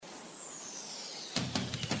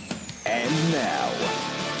now.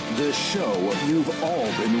 The show you've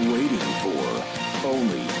all been waiting for.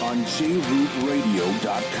 Only on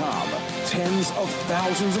JRootRadio.com. Tens of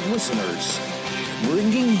thousands of listeners.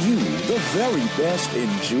 Bringing you the very best in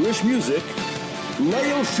Jewish music.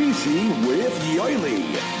 Leil Shishi with Yoely.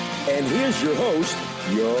 And here's your host,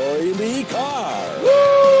 Yoely Kar.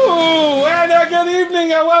 Woo! And a good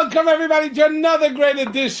evening and welcome everybody to another great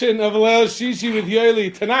edition of Leil Shishi with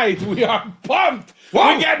Yoely. Tonight we are pumped.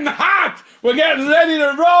 Whoa. We're getting hot. We're getting ready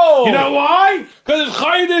to roll. You know why? Because it's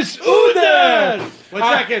Chodesh Adar. 1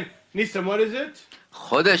 second. Nissan, what is it?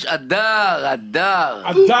 Chodesh Adar.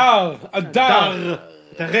 Adar.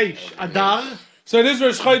 Teresh. Adar. So it is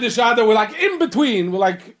Rosh Chodesh Adar. We're like in between. We're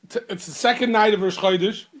like, it's the second night of Rosh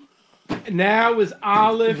Chodesh. Now is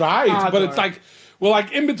Aleph. Right, Adar. but it's like, we're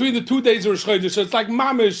like in between the 2 days of Rosh Chodesh. So it's like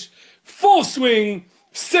mamish, full swing,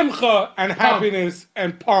 simcha and happiness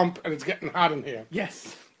and pump. And it's getting hot in here.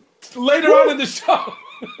 Yes. Later on in the show,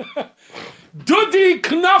 Dudi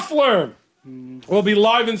Knopfler will be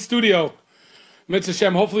live in studio. Mitzvah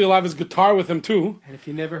Shem, hopefully you'll have his guitar with him too. And if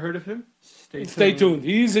you never heard of him, stay tuned.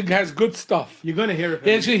 He has good stuff. You're going to hear of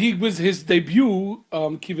him. Actually, his debut,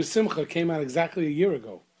 Kiva Simcha, came out exactly a year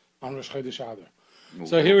ago on Rosh Chodesh Adar.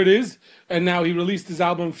 So here it is. And now he released his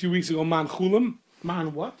album a few weeks ago, Man Chulam.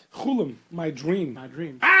 Man what? Chulam, my dream. My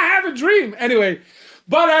dream. I have a dream. Anyway,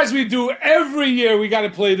 but as we do every year, we got to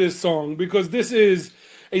play this song because this is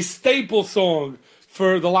a staple song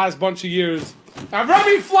for the last bunch of years.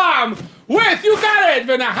 Avrami Flam with You Got It,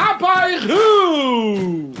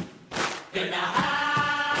 V'nahapayichu.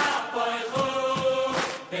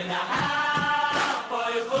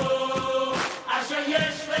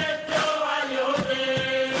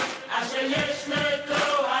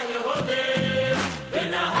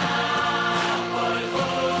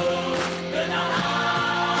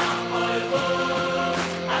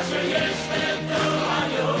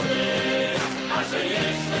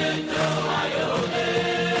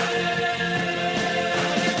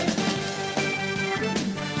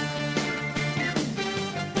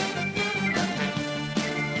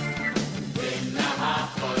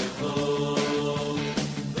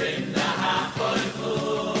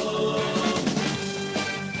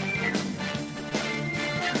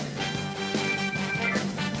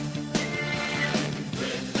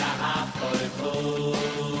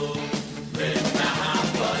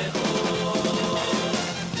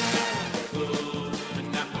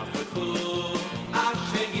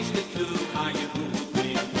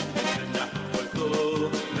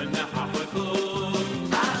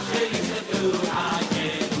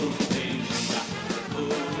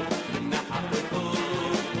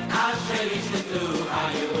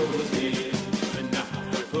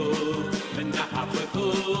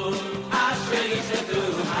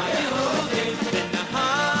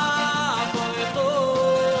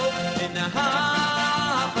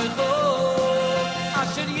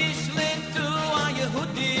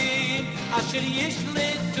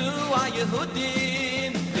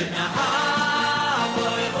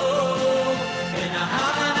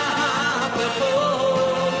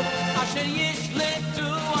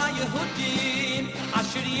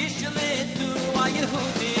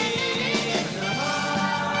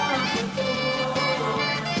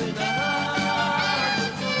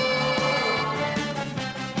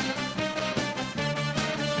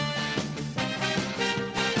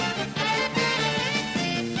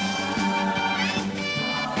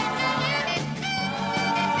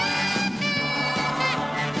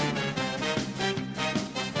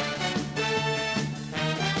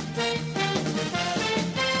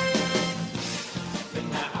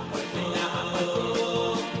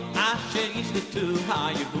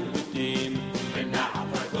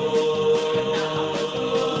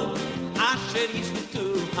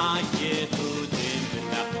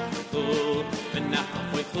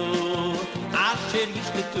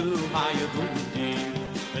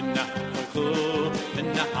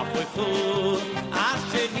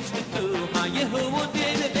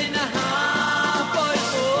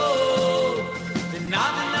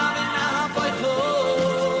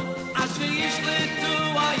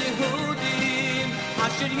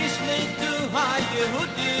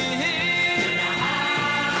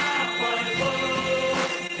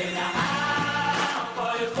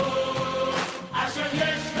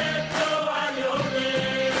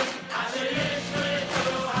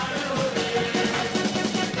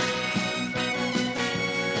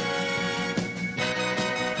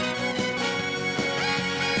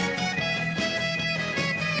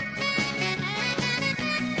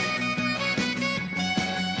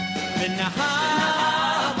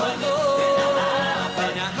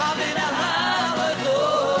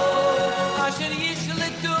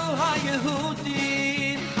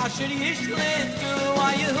 אשר ישלטו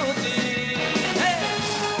היהודים.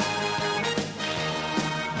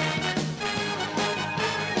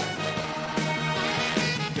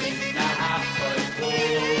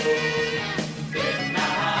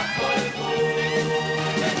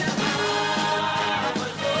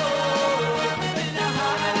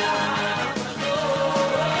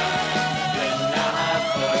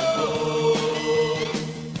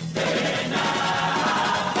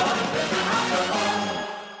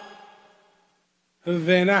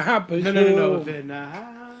 No.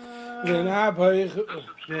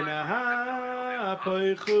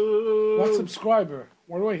 What subscriber?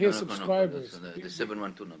 Where do I hear subscribers? The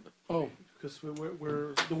 712 number. Oh, Because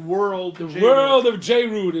we're the world. the world of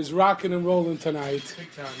JRoot is rocking and rolling tonight.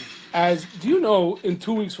 Big time. As do you know, in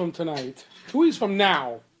 2 weeks from tonight, 2 weeks from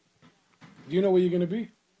now, do you know where you're going to be?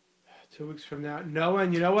 2 weeks from now. No,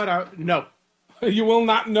 and you know what? No. You will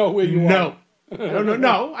not know where you are. No. I don't know.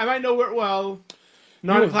 No, I might know where. Well,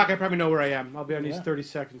 9 o'clock. I probably know where I am. I'll be on East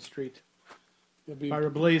 32nd Street You'll be, by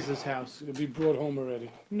Rablaze's house. you'll be brought home already.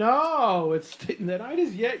 No, it's the night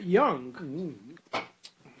is yet young.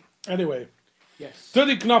 Anyway, Yes.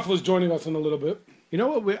 Duddy Knuffle is joining us in a little bit. You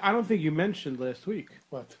know what? I don't think you mentioned last week.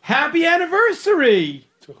 What? Happy anniversary,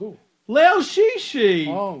 To who? Leil Shishi.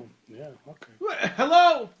 Oh, yeah, okay.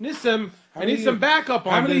 Hello, Nissim. I need some backup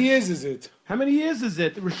on How many this. years is it? How many years is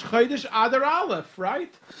it? Rosh Chodesh Adar Aleph,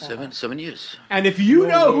 right? 7 years. And if you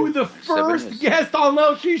know who the 7 first years. guest on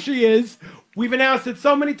Leil Shishi is, we've announced it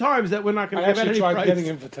so many times that we're not going I to give actually any tried price. getting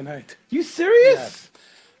him for tonight. You serious?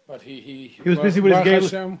 But he He was busy with his Baruch gay.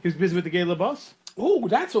 Hashem. He was busy with the gay labos. Oh,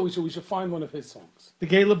 that's what we should. We should find one of his songs. The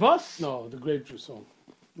gay labos. No, the Grape Juice song.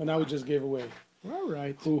 But now we just gave away All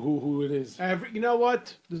right. who it is. You know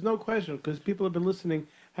what? There's no question because people have been listening.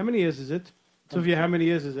 How many years is it? Sylvia, how many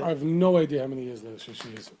years is it? I have no idea how many years Lil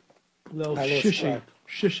Shishi is. Little I lost Shishi. track.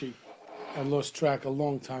 Shishi. I lost track a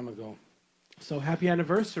long time ago. So happy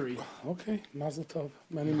anniversary. Okay, Mazel Tov.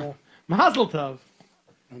 Many more. Mazel tov.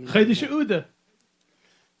 Chodesh Uda.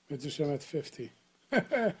 It's Hashem at 50.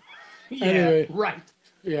 Yeah, Anyway. right.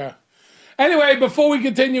 Yeah. Anyway, before we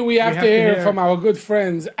continue, we have to hear hear- from our good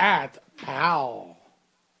friends at PAL.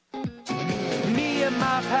 Me and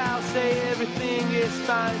my pal say everything is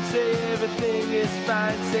fine, say everything is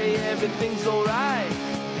fine, say everything's alright.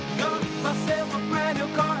 Gonna get myself a brand new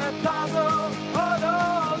car at Plaza, auto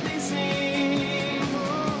leasing.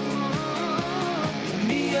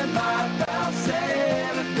 Me and my pal say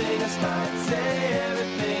everything is fine, say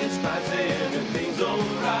everything is fine, say everything's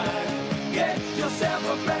alright. Get yourself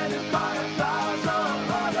a brand new car at Plaza,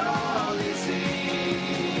 auto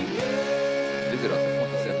leasing. Visit us at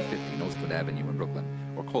 2750 Northwood Avenue in Brooklyn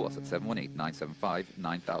or call us at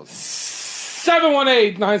 718-975-9000.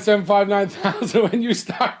 718-975-9000 when you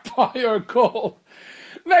stop by or call.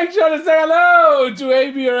 Make sure to say hello to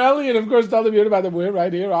AB or Ellie, and of course tell them you're about the we're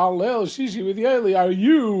right here on Lil Shishi with Yoely. Are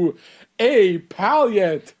you a pal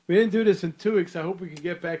yet? We didn't do this in 2 weeks. I hope we can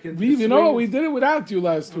get back into the You know what? We swing. did it without you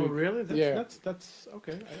last Oh, week. really? Yeah. That's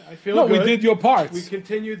okay. I feel No, good. we did your parts. We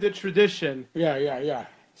continued the tradition. Yeah.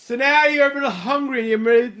 So now you're a little hungry and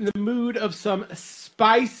you're in the mood of some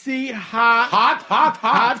spicy,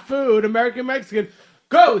 hot food, American Mexican.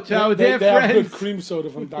 Go to our They dear have friends. good cream soda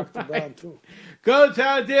from Dr. Brown, too. Go to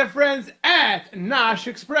our dear friends at Nash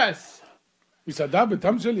Express. For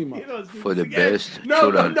For the best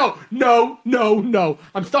No. children.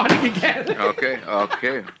 I'm starting again. Okay.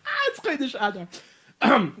 It's Chodesh Adar.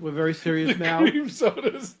 We're very serious now. Cream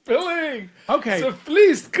soda spilling. Okay. So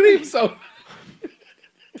please, cream soda.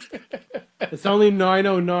 It's only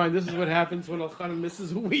 9:09. This is what happens when Elchanan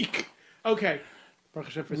misses a week. Okay. Baruch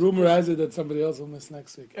Hashem for Rumor has it that somebody else will miss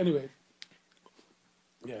next week. Anyway.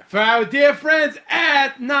 Yeah. For our dear friends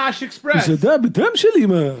at Nash Express. For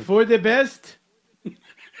the best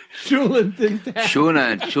Shulant in town.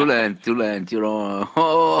 Chulent, you know.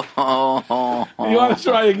 You want to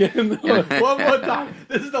try again? One more time.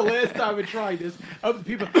 This is the last time we tried this. I hope the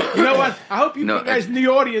people, you know what? I hope you No, guys in the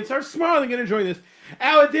audience are smiling and enjoying this.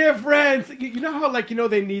 Our dear friends, you know how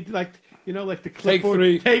they need like the clipboard.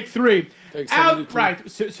 three. Take three. Take Out 72. right.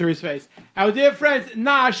 Serious face. Our dear friends,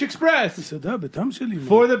 Nash Express. For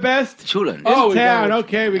the best Chulent. Oh, we town. got it.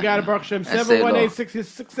 Okay, we got it. Baruch Hashem. That's it,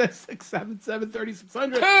 718-677-3600.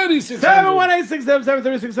 3600.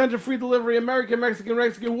 718-677-3600. Free delivery. American,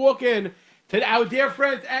 Mexican. Walk in to our dear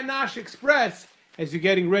friends at Nash Express as you're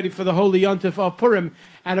getting ready for the holy Yontif of Purim.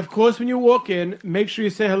 And of course, when you walk in, make sure you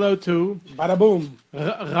say hello to Bada boom.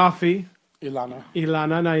 Rafi, Ilana.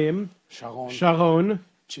 Ilana Naim, Sharon. Sharon,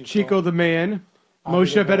 Chico the man,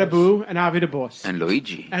 Moshe the boss. Bedabu, and Avi the boss. And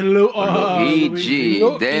Luigi. And Luigi. Luigi,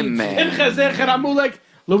 the man. Zecher Amulek,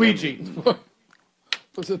 Luigi.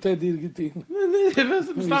 What's the third deal getting?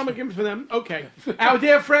 Stomach games for them. Okay. Our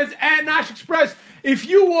dear friends at Nash Express, if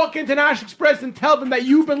you walk into Nash Express and tell them that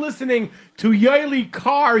you've been listening to Yoely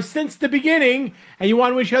Kar since the beginning, and you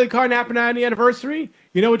want to wish Yoely Kar an happy anniversary,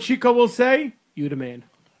 you know what Chico will say? You the man.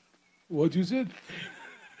 What you said?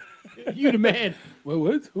 You the man.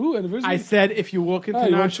 What? Who? Anniversary? I said if you walk into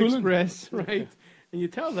you want Nash children? Express, right, and you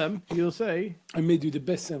tell them, you'll say I made you the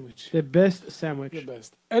best sandwich. the best sandwich. The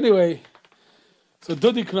best. Anyway, so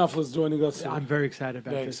Dodi Knopfler is joining us. I'm very excited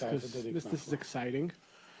about Very this. excited for Dodi This is exciting.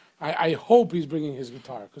 I hope he's bringing his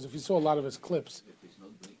guitar, because if you saw a lot of his clips,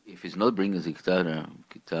 If he's not bringing his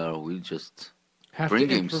guitar, we'll just Have bring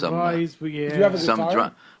to him some. improvise. Yeah. Do you have a Some guitar?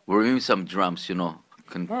 drum. We're in some drums,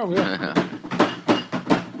 Oh, yeah.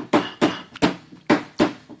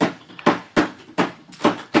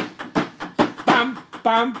 Bam,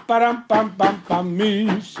 bam, bam, bam, bam, bam,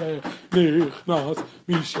 Misha, Nichnas,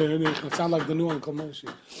 Misha, Nichnas. Sound like the new Uncle Moshe.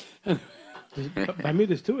 By me,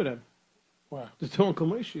 there's two of them. Wow. There's two Uncle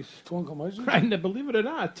Moshis. To Uncle Moshe? And believe it or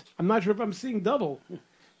not, I'm not sure if I'm seeing double.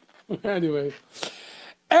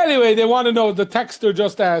 Anyway, they want to know, the texter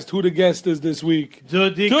just asked who the guest is this week.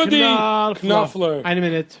 Dodi Knopfler. Eine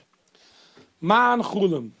Minute. Man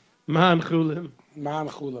Chulam. Man Chulim. Man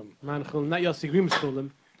Chulam. Man Chulim. Not Yossi Grimm's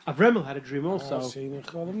Chulim. Avremel had a dream also.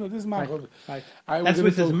 No, this is Man Chulam. Right. I That's was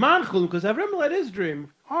what it says gonna Man Chulim, because Avremel had his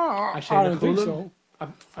dream. I Hashem don't think Chulim.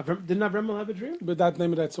 so. Didn't Avremel have a dream? But that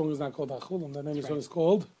name of that song is not called Achulam. That name of the song is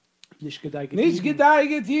called Nicht Gedei Nicht Gedei.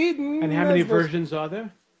 Gedei Getiden. And how many versions are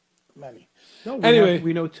there? Many. No, Anyway.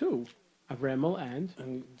 we know two. Avremel and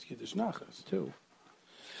And Yiddish Nachas. two.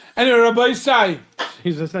 Anyway, Rabbi Sai,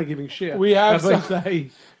 He's just not giving shit. We have Rabbi some- Say,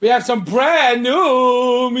 we have some brand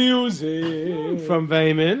new music. from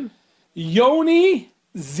Vayman, Yoni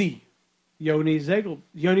Z. Yoni Zegel,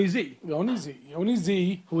 Yoni Z, Yoni Z. Yoni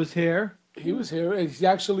Z. who was here. He was here, and he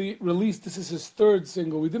actually released, this is his third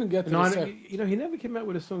single. We didn't get to In the honor, second. he never came out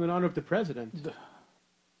with a song in honor of the president.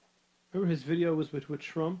 Remember his video was with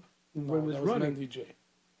Trump No, when he was that was running. an NDJ.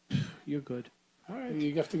 You're good. All right,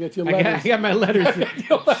 you have to get your I letters. got my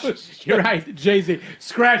letters. You're right, Jay-Z.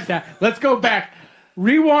 Scratch that. Let's go back.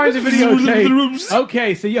 Rewind the videotape.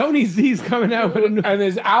 Okay, so Yoni Z's coming out with a new... And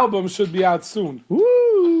his album should be out soon.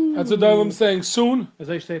 Woo! That's what I'm saying, soon. As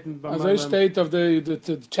I stated, As I state of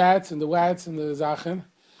the chats and the wats and the Zachen.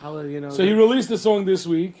 So he released the song this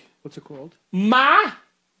week. what's it called? Ma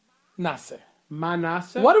Nase.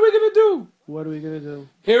 Manasa. What are we gonna do? What are we gonna do?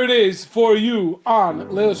 Here it is for you on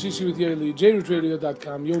Leil Shishi with Yoely,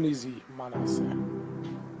 JRootRadio.com, Yoni Z, Ma Nase.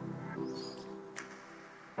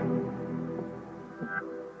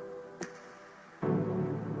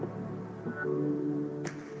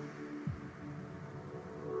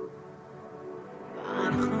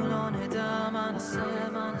 אנחנו לא נדע מה נעשה,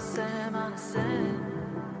 מה נעשה, מה נעשה,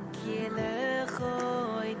 כי ילך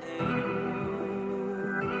עינינו.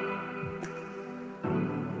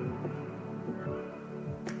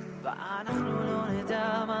 ואנחנו לא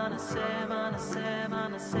נדע מה נעשה, מה נעשה, מה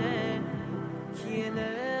נעשה, כי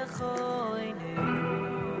ילך עינינו.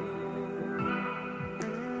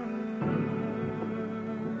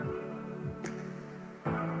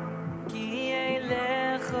 כי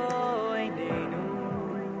ילך עינינו.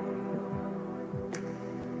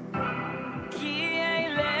 כי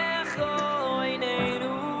ילך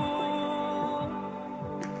עינינו.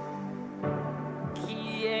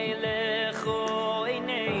 כי ילך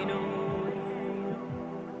עינינו.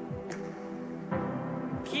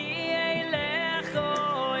 כי ילך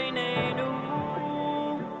עינינו.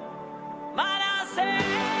 מה נעשה?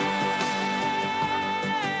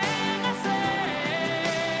 נעשה.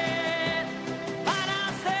 מה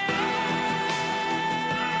נעשה?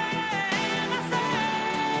 נעשה.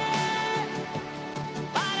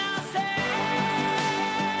 מה נעשה?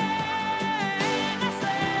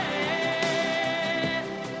 נעשה.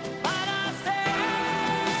 מה נעשה?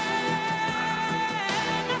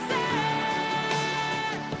 נעשה.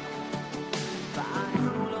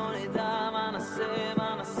 ואנחנו לא נדע מה נעשה,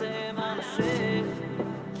 מה נעשה, מה נעשה,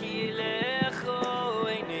 כי ילך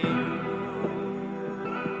עינינו.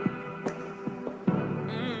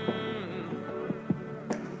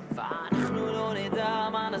 ואנחנו לא נדע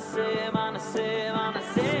מה נעשה, מה נעשה, מה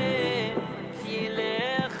נעשה, כי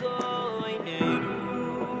ילך עינינו.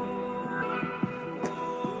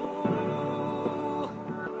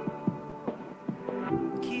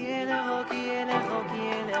 כי ילך, כי ילך, כי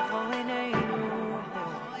ילך עינינו.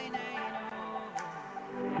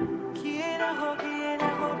 כי ילך, כי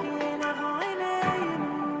ילך, כי ילך עינינו.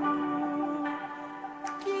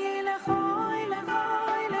 כי ילך, ילך,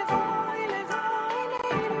 ילך, ילך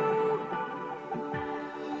עינינו.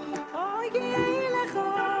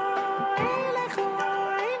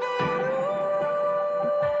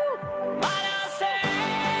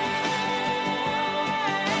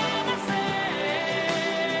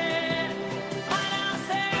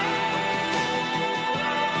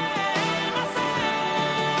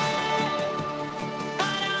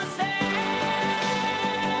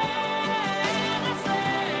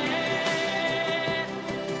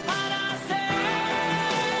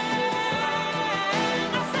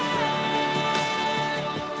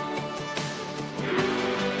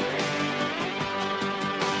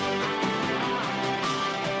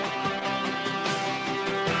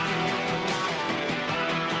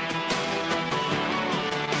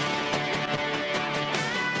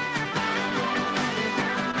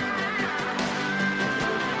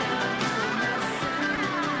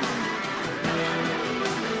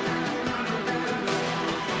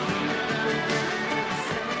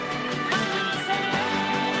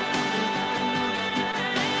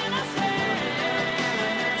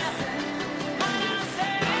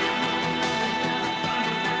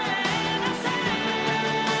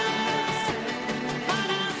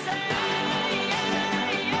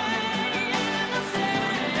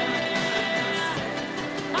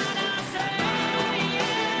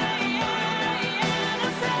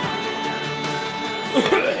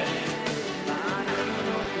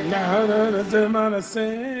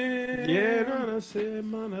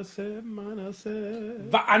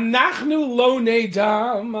 ואנחנו לא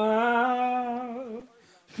נדע מה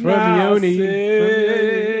From Yoni.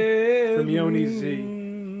 נעשה. From Yoni Z.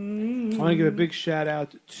 I want to give a big shout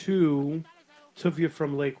out to Tuvia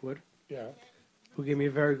from Lakewood, Yeah. who gave me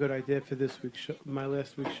a very good idea for this week's show, my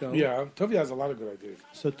last week's show. Yeah, Tovia has a lot of good ideas.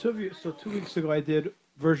 So 2 weeks ago I did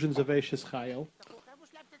versions of Eishes Chayil.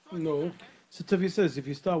 No. So Tuvia says if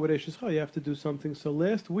you start with Eishes Chayil, you have to do something. So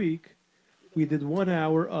last week we did 1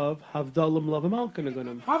 hour of Havdalim Lavam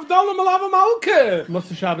Alkanagunam. Havdalah Malava Malke.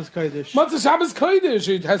 Matzah Shabbos Kodesh. Matzah Shabbos Kodesh.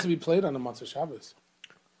 It has to be played on a Matzah Shabbos.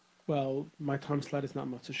 Well, my time slot is not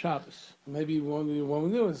Matzah Shabbos. Maybe one we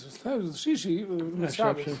do is Shishi.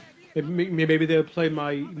 Shabbos. Maybe they'll play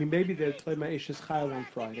my Eishes Chayil on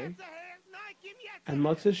Friday. And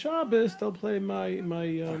Matzah Shabbos, they'll play my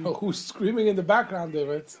Oh, who's screaming in the background there?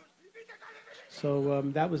 Right? So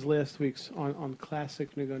that was last week's on Classic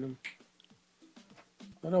Nigunim.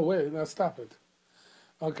 No, wait. Now stop it.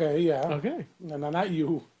 Okay, yeah. Okay. No, not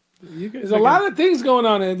you. You guys, There's a lot of things going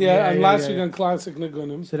on in Yeah, and yeah, last yeah, week yeah. on Classic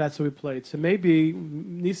Nagunim. So that's what we played. So maybe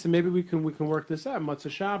Nisa, maybe we can work this out.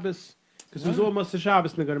 Matzah Shabbos, because it was all Matzah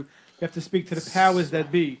Shabbos Nigunim. We have to speak to the powers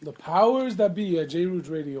that be. The powers that be at JRoot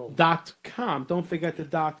Radio. .com. Don't forget the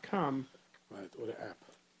 .com. Right, or the app.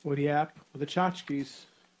 Or the app, or the tchotchkes.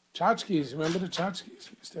 Tchotchkes. Remember the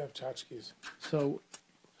tchotchkes? We used to have tchotchkes. So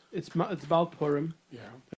it's Baal Purim. Yeah.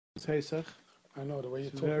 It's Pesach. I know the way you're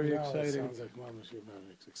It's talking very now, exciting. it sounds like Mama, you're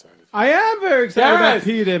very excited. I am very excited about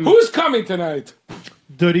Purim. Who's coming tonight?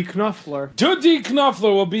 Dudi Knopfler. Judy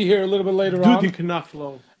Knopfler will be here a little bit later Dudi on.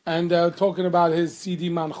 Knopfler. And talking about his CD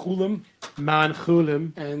Man Chulim. Man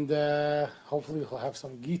Chulim. And hopefully he'll have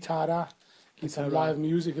some guitarra. Get some live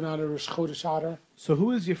music in honor of Chodesh Adar. So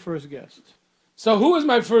who is your first guest? So who was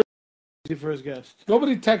my first? Your first guest.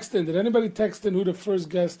 Nobody texted in. Did anybody text in who the first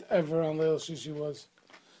guest ever on Leil Shishi was?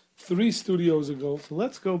 3 studios ago. So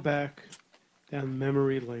let's go back down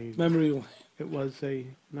memory lane. Memory lane. It was a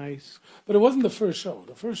nice But it wasn't the first show.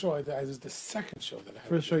 The first show I did was the second show that I had.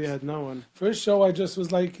 first show. You had no one. First show I just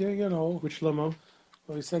was like, you know, Which Shlomo?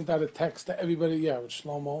 we sent out a text to everybody. Yeah, with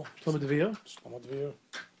Shlomo. Shlomo Devia. Shlomo Dvir.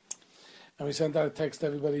 And we sent out a text to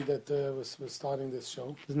everybody that was starting this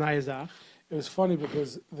show. It was Nayazach. It was funny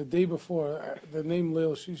because the day before, the name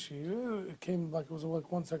Leil Shishi, it came like, it was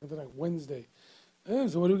like 1 second to like Wednesday.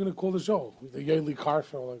 So what are we going to call the show? The Yoely Kar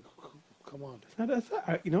Feb. Like, come on. That's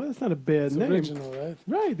not, that's not a bad It's name. original, right?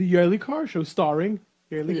 Right, the Yoely Kar Show starring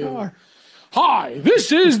Yoely Yeah. Kar. Hi,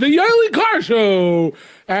 this is the Yoely Kar Show,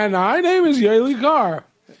 and my name is Yoely Kar.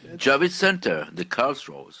 Javits Center, the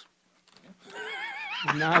Karlsruhe.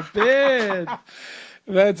 Not bad.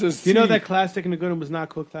 That's a You know C. that Classic Nagunim was not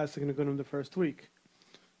called Classic Nagunim the first week.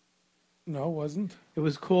 No, it wasn't. It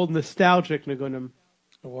was called Nostalgic Nagunim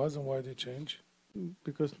It wasn't. Why did it change?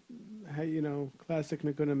 because, Classic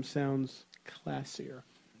Nagunim sounds classier.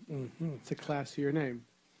 Mm-hmm. It's a classier name.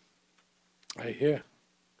 I hear.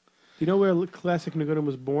 You know where Classic Nagunim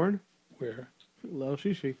was born? Where? Leil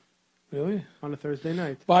Shishi Really? on a Thursday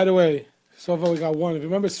night. By the way, so far we got one. If you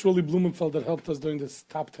remember Sruli Blumenfeld that helped us during this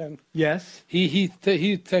top 10, Yes. he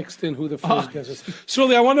texted in who the first guest was.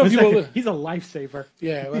 Sruli, I wonder if you will. He's a lifesaver.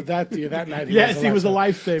 Yeah, well, that night. Yes, he was a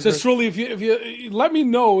lifesaver. So Sruli, if you let me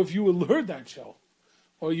know if you heard that show,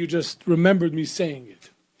 or you just remembered me saying it.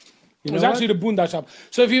 It was know actually the Boonda Shop.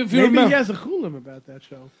 So if you Maybe remember, he has a chulim about that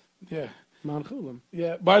show. yeah. Man chulim.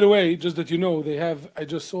 Yeah. By the way, just that you know, they have. I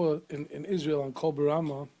just saw in Israel on Kol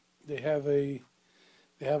Barama, they have a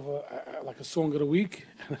like a song of the week,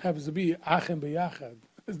 and it happens to be Achem B'Yachad.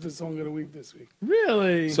 It's the song of the week this week.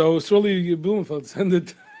 Really? So Sroli Blumenfeld, send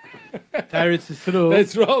it. That's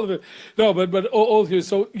That's relevant. No, but all here.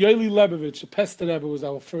 So Yoely Lebovich, the Pester Rebbe, was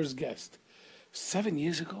our first guest 7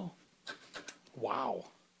 years ago. Wow.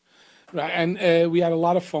 Right, and we had a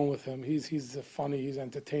lot of fun with him. He's funny, he's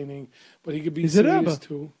entertaining, but he could be Is it serious Rebbe?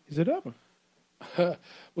 too. Is it up?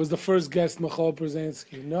 Was the first guest Michal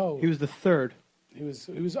Brzezinski? No, He was the third. he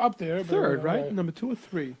was up there. but, Third, right? Number 2 or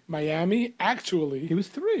 3. Miami, actually, He was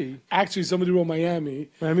 3. somebody wrote Miami.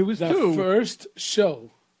 Miami was The 2. first show,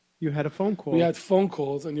 You had a phone call. we had phone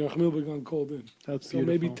calls, and Yochel Milbegon called in. That's So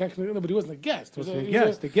maybe beautiful. technically, no, but he wasn't a guest. He was The he guest.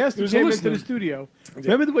 was The guest he who was a came into listener. the studio.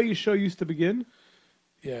 Remember the way your show used to begin?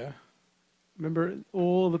 Yeah, Remember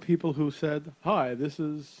all the people who said, "Hi, this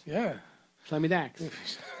is yeah. Shlomi Dax.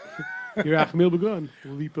 You're Achmil Begun,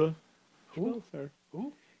 Lipa, Who? sir.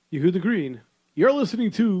 Who? Yehuda Green. You're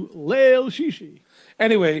listening to Leil Shishi.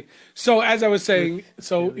 Anyway, so as I was saying,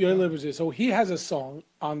 so Yoely Lebovich, so he has a song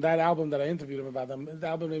on that album that I interviewed him about. The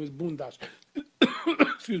album name is Boondash.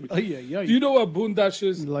 Excuse excuse me. Oh, yeah. Do you know what bundash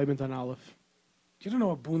is? Leibniz on olive. You don't know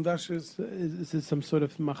what bundash is? Is it some sort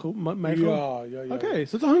of mechel? Yeah. Okay,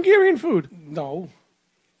 so it's a Hungarian food. No,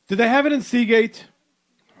 Do they have it in Seagate?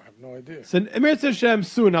 I have no idea. So Emir Hashem,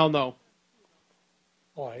 soon I'll know.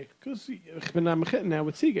 Why? Because ich bin am Mechitten now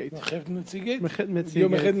with Seagate. Mechitten with Seagate? Mechitten with You're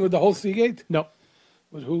Seagate. mechitten with the whole Seagate? No.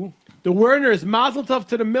 With who? The Werners, Mazel Tov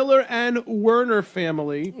to the Miller and Werner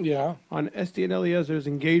family Yeah. on Esty and Eliezer's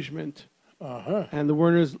engagement. Uh-huh. And the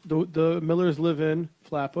Werners, the Millers live in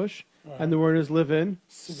Flatbush, and the Werners live in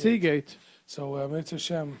Seagate. So, Mitzvah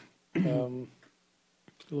Shem.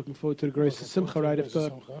 Looking forward to the grace of Simcha right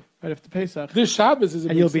after Pesach. This Shabbos is a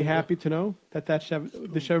And big you'll be Simcha. happy to know that the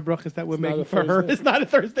Shabbat brachas that we're not making a for her Thursday. is not a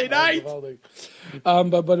Thursday night.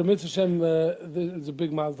 But a Mitzvah Shem, there's a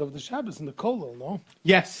big mazel of the Shabbos in the Kollel, no?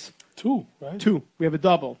 Yes, 2, right? 2. We have a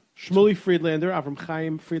double. Shmuley Friedlander, Avram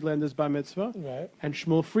Chaim Friedlander's Bar Mitzvah, Right. and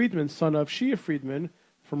Shmuel Friedman, son of Shia Friedman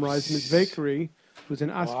from Reisman's Bakery, who's in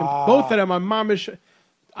Askin. Wow. Both of them are mamish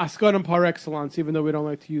Askanim par excellence, even though we don't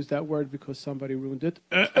like to use that word because somebody ruined it.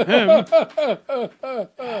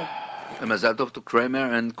 Mazal tov to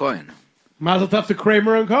Kramer and Cohen. Mazel tov to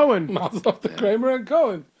Kramer and Cohen. Mazel tov to Kramer and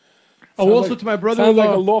Cohen. Oh, also like- to my sounds like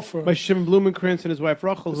brother-in-law, a law firm. by Shimon Blumenkrantz and his wife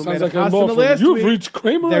Rachel, who Sounds made like a a law chasana firm. last You've week. reached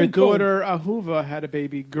Kramer Their and Cohen. daughter Ahuva had a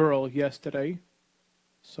baby girl yesterday.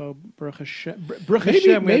 So Baruch Hashem, Baruch Maybe, Hashem,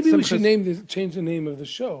 we had maybe we should Simchas change the name of the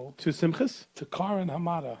show to Simchas. to Kar and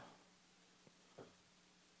Hamada.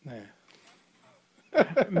 Nah.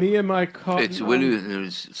 Me and my car. It's really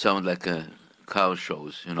sound like car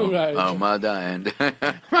shows, you know, Right. Armada and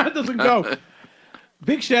That doesn't go.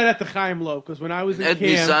 Big shout out to Chaim Loeb, because when I was in Ed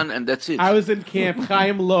camp, Nissan, and that's it. I was in camp.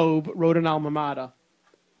 Chaim Loeb wrote an alma mater,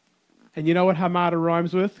 and you know what Hamada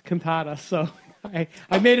rhymes with? Cantata. So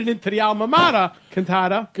I made it into the alma mater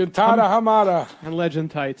cantata Cantata Hamada. and Legend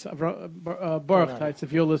Tights, Baruch Tights.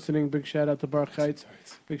 If you're listening, big shout out to Baruch Tights.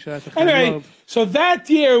 Big shout out to Chaim Anyway, Loeb. so that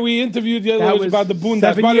year we interviewed the That other was about the bundash.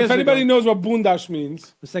 7 But years if anybody ago. knows what bundash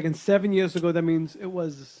means, The second 7 years ago, that means it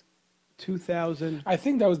was 2000. I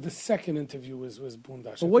think that was the second interview was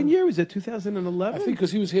bundash. But what year was it? 2011. I think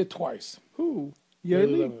because he was here twice. Who? Yoely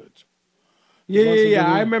Yoely? Levovich. Yeah. Once again,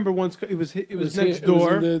 I he- remember once. It was next here- it was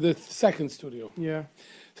door. in the second studio. Yeah.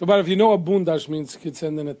 So, but if you know what bundash means, you can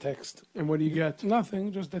send in a text. And what do you get?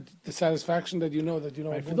 Nothing, just the satisfaction that you know what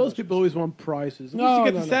For those bundash people, always want prizes. At No, least you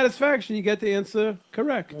get no, the no. satisfaction. You get the answer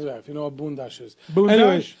correct. is. Yeah, if you know what bundash is.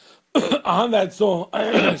 Bundash. Anyway, on that song,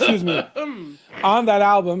 excuse me, on that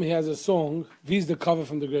album, he has a song. V's the cover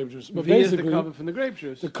from the Grape Juice. But V is basically, the cover from the grape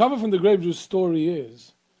juice. the cover from the Grape Juice story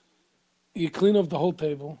is you clean off the whole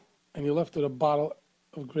table and you're left with a bottle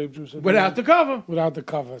of grape juice. Without the cover. Without the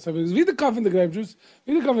cover. So it's V the cover from the Grape Juice,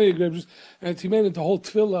 V the cover from the Grape Juice, and he made it the whole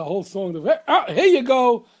tefillah, a whole song. Here you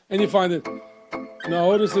go, and you find it.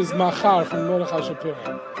 No, this is Machar from Mordechai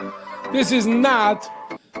Shapiro. This is not.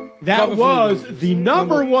 That Cover from was the- the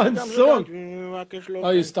number one song. Oh,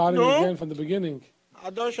 you're starting again from the beginning.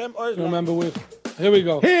 Remember with. Here we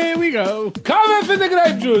go. Here we go. Cover for the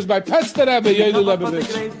Grape Juice by Pester Rebbe Yoely Cover for the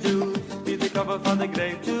Levovich. grape juice, be the cover for the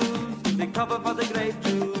grape juice, be the cover for the grape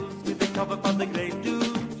juice, be the cover for the grape juice.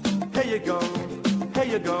 Here you go, here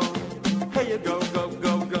you go, here you go, go,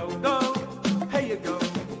 go, go, go. Here you go,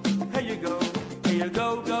 here you go, here you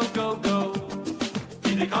go, go, go, go.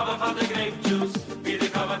 Be the cover for the grape juice, be the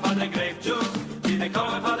cover for the grape juice, be the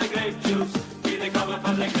cover for the grape juice, be the cover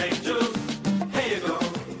for the grape juice. Here you go,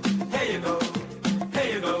 here you go,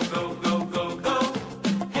 here you go, go, go, go, go.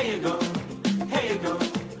 Here you go, here you go,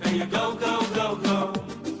 here you go, go, go, go.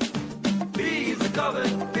 Be the cover,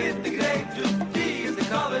 fit the grape juice. Be the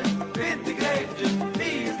cover, fit the grape juice.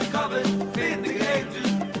 Be the cover, fit the grape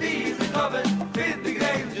juice. Be the cover, fit the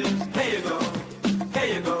grape juice. Here you go,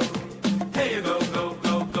 here you go, here you go, go,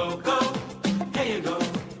 go, go, go. Here you go,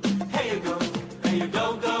 here you go, here you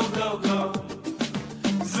go, go, go, go.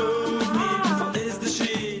 Zoom me, so is the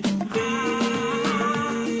she.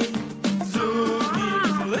 Zoom me,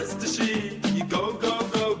 so is the she. You go, go,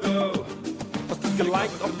 go, go. Hast du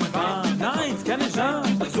geliked auf mein Bein? Nein, es kann nicht sein.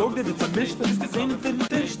 Ich sag dir, das vermischt, das ist gesehen für den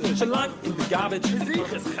Tisch. Schon lang in der Garbage für sich,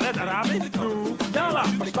 es gerät Arabisch. Du, Jalla,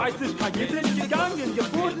 ich weiß nicht, kein Jiddisch gegangen,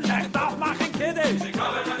 geboren, ich darf machen Kiddisch.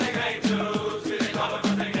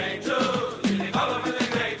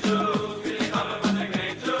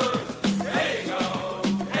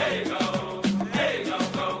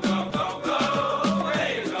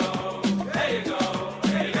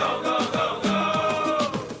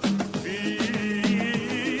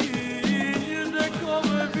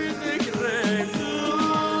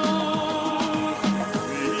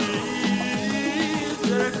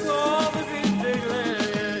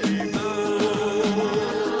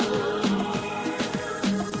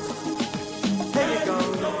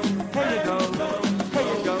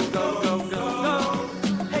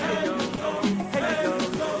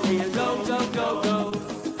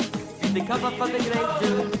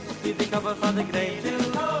 for the grape juice.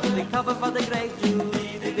 Be the cover for the grape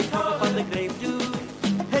juice. Be the cover for the grape juice.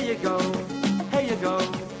 Here you go. Here you go.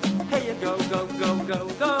 Here you go. Go, go, go,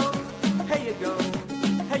 go. Here you go.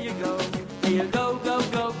 Here you go. Here you go, go,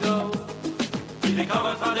 go, go. Be the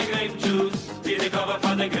cover for the grape juice. Be the cover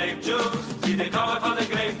for the grape juice. Be the cover for the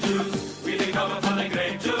grape juice. Be the cover for the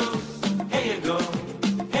grape juice. Here you go.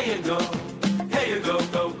 Here you go. Here you go.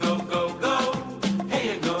 Go, go, go, go.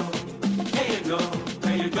 Here you go. Here you go.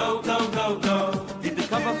 Here you go. Go, go, go. Be the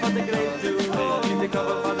cover for the grape juice. Be the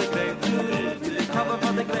cover for the grape juice. Be the cover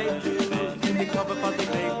for the grape juice. Be the cover for the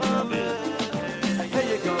grape juice. Here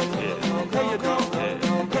you go. Here you go.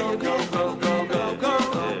 Here you go. Go, go, go, go.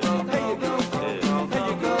 Here you go. Here you go. Here you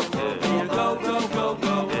go. Go, go, go,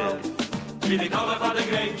 go. Be the cover for the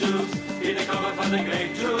grape juice. Be the cover for the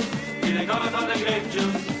grape juice. Be the cover for the grape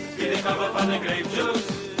juice. Be the cover for the grape juice.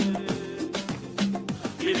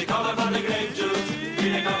 Be the cover for the grape juice. Be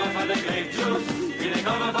the cover for the grape juice. Be the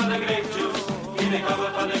cover for the grape juice. Be the cover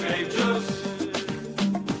for the grape juice.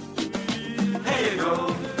 Here you go.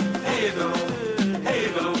 Here you go. Here you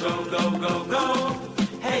go. Go, go, go, go.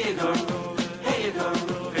 Here you go. Here you go.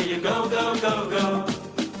 Here you go. Go, go, go.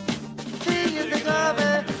 Tea is the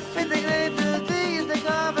cover. Hit the grape juice. Tea is the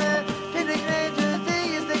cover. Hit the grape juice. Tea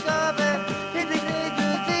is the cover. Hit the grape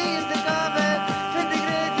juice. Tea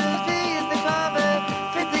is the cover.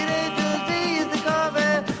 Hit the grape juice. Tea is the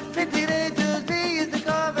cover. Hit the grape juice. Tea is the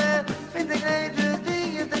cover. Hit the grape juice. Tea is the cover. Hit the grape juice.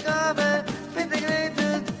 Tea is the cover. Hit the grape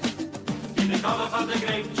juice. Be the cover for the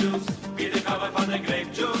grape juice. Be the cover for the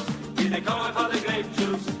grape juice. Be the cover for the grape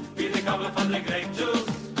juice. Be the cover for the grape juice.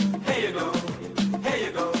 Here you go. Here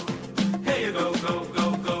you go. Here you go. Go,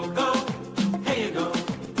 go, go, go. Here you go.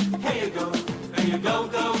 Here you go. Here you go.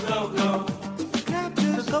 Go, go, go. Grape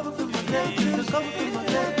juice. Cover for my grape juice. Cover for my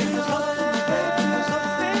grape juice.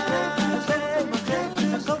 Cover for my grape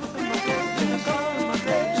juice. Cover for my grape juice. Cover for my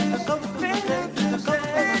grape juice. Cover for my grape juice.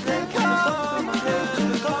 Cover for my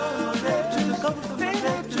grape juice. Cover for my grape juice. Cover for my grape juice. Cover for my grape juice. Cover for my grape juice. Cover for my grape juice. Cover for my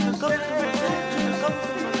grape juice. Cover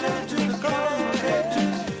for my grape juice. Cover for my grape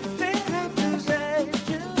juice.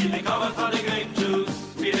 Be the cover for the grape juice.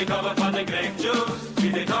 Be the cover for the grape juice. Be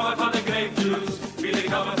the cover for the grape juice. Be the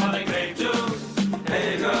cover for the grape juice.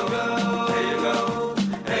 Here you go, go. Here you go.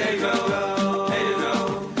 Here you go, go. Here you go.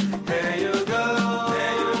 Here you go.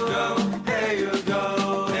 Here you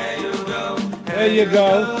go. Here you go. Here you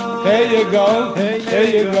go. Here you go. Here you go. Here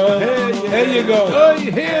you go. Here you go. Oh,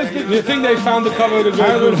 here's the. You think they found the cover of the grape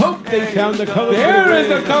I would juice? hope they found the cover. Here is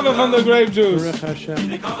the cover from the grape juice. Baruch Hashem.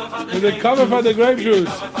 The cover for the grape juice.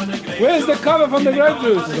 Where's the cover from the grape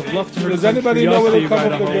juice? Does anybody know where the cover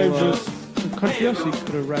from the grape juice? Country Yossi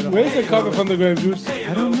could have read a Where's the whole- cover from the grape juice?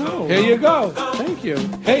 I don't know. Here you go. Thank you.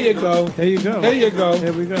 Here you go. Here you go. Here you go.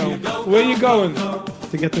 Here we go. Where you going?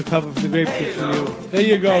 To get the cover for the grape juice from you. Here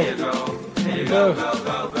you go.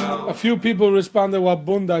 A few people responded what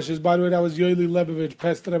bundash is. By the way, that was Yoely Lebovich.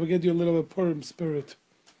 Pastor, I will get you a little bit Purim spirit.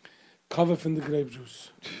 Cover from the grape juice.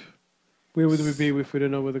 Where would we be if we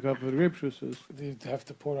didn't know where the cover for the grape juice is? You'd have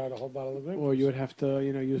to pour out a whole bottle of grape Or juice. you would have to,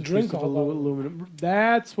 use a Drink piece of a whole bottle. aluminum.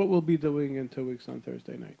 That's what we'll be doing in 2 weeks on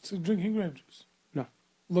Thursday night. So drinking grape juice. No.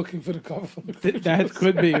 Looking for the cover from the grape That juice.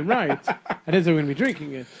 could be, right. I didn't say we're going to be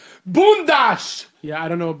drinking it. Bundash! Yeah, I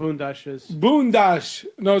don't know what boondash is. Bundash.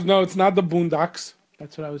 No, it's not the boondocks.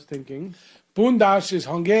 That's what I was thinking. Bundash is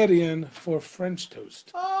Hungarian for French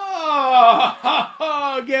toast.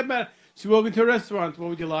 Oh, get mad. So you walk into a restaurant, what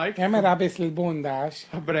would you like? Gib mir ein bisschen Bundash.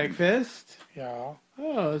 A breakfast? Ja.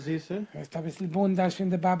 Oh, siehste. Ist ein bisschen Bundash von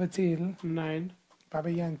der Baba Thiel. Nein. Baba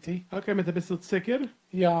Yanti. Okay, mit ein bisschen Zucker.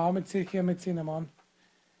 Ja, mit Zikia, mit Cinnamon.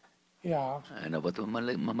 Ja. And about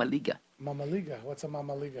Mama Liga. Mama Liga. What's a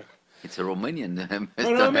Mama Liga? It's a Romanian.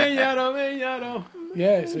 Romaniano.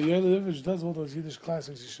 Yeah, so Yoely Lebovich does all those Yiddish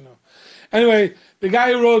classics, you should know. Anyway, the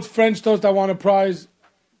guy who wrote French Toast, I Want a Prize.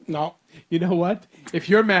 No. You know what? If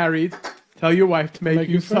you're married, tell your wife to make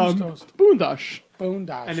you French some toast. boondash.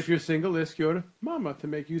 Bundash. And if you're single, ask your mama to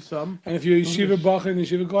make you some. And if you're a yeshiva bach in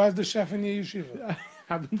yeshiva, go ask the chef in your yeshiva.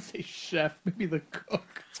 I wouldn't say chef, maybe the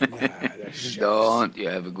cook. Nah, they're chefs. Don't. You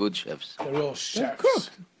have good chefs. They're all chefs. Cook.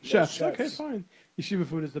 They're Chef. Okay, fine. Yeshiva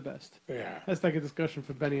food is the best. Yeah, That's like a discussion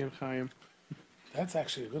for Benny and Chaim. that's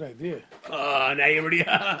actually a good idea. Oh, now you're already.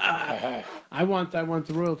 I want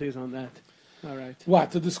the royalties on that. All right.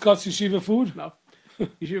 What, to discuss yeshiva food? No.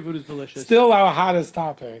 Yeshiva food is delicious. Still our hottest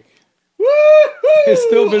topic. Woo-hoo! It's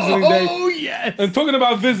still visiting day. Oh, yes. And talking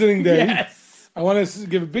about visiting day, Yes. I want to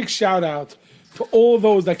give a big shout out to all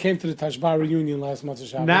those that came to the Tashbar reunion last month of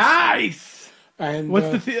Shabbos. Nice. And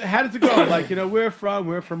What's how does it go? Like, we're from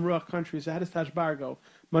Ruach country, so how does Tashbar go?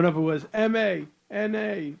 Manova was M-A,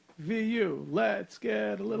 NAVU. Let's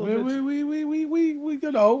get a little bit. We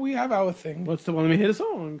you know, we have our thing. What's the one? Let me hear the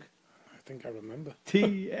song. I think I remember.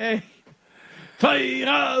 T.A.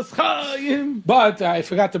 Tayras Chaim. But I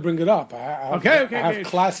forgot to bring it up. I have okay.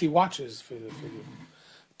 classy watches for you.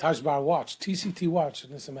 Taj Bar watch, TCT watch.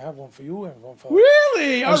 And listen, I have one for you and one for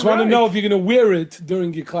Really? I just want to know if you're going to wear it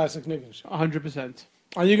during your classic nigga show. 100%.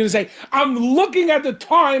 Are you going to say, I'm looking at the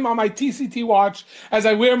time on my TCT watch as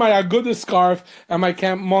I wear my Aguda scarf and my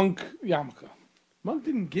Camp Monk yarmulke? Monk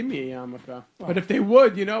didn't give me a yarmulke. But if they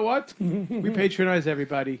would, you know what? We patronize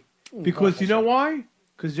everybody. Because you know why?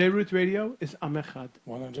 Because JRoot Radio is Am Echad.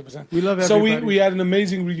 100%. We love so everybody. we had an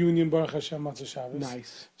amazing reunion, Baruch Hashem, Matzah Shabbos.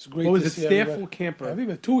 Nice. It's great What was to it, see staff everybody. or camper? I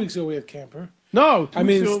think 2 weeks ago we had camper. No, I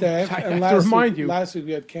mean so- staff. I And have to remind you. Last week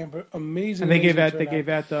we had camper. Amazing. And they gave amazing out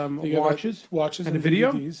turnout. They gave out watches. watches and and a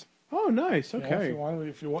video? DVDs. Oh, nice. Yeah, Okay.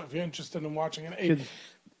 if you're interested in watching an Kids.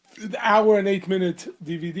 hour and 8 minute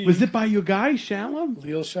DVD. Was it by your guy, Shalom?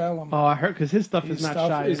 Lil Shalom? Oh, I heard because his stuff His is not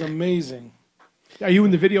stuff shy. is amazing. Are you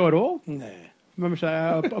in the video at all? Nah. Remember,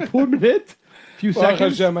 a poor minute, few Baruch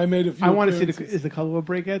seconds. Hashem, I made a few. I want to see appearances. is the color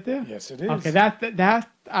break out there? Yes, it is. Okay, that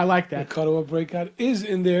I like The that. Cutover breakout is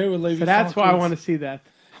in there with Levi. So that's why I want to. to see that.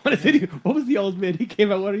 I want to see. What was the old man? He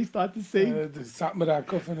came out. What did he start to sing? Something with that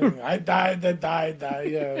coughing. I died.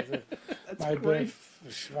 Yeah, my great.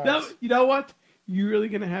 breath. No, you know what? You're really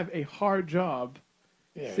gonna have a hard job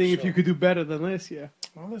Yeah, seeing if sure. you could do better than last year.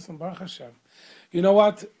 Well, listen, Baruch Hashem. You know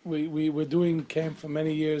what? We were doing camp for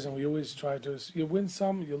many years, and we always try to. You win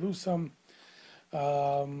some, you lose some.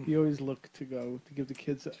 You always look to give the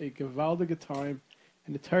kids a gewaldige time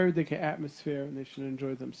and a terrific atmosphere, and they should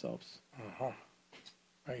enjoy themselves.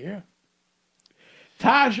 Right here.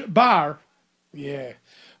 Taj Bar. Yeah.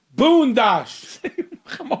 Boondash.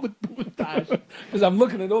 Come on with Boondash. Because I'm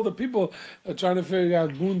looking at all the people trying to figure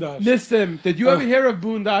out Boondash. Listen, did you ever hear of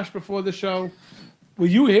Boondash before the show? Were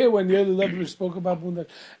you here when the other level spoke about Boondash?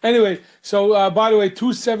 Anyway, so by the way,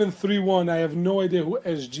 2731, I have no idea who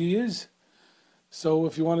SG is. So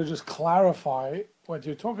if you want to just clarify what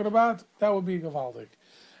you're talking about, that would be Gavaldik.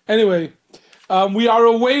 Anyway, we are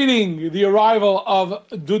awaiting the arrival of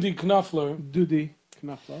Dudi Knopfler. Dudi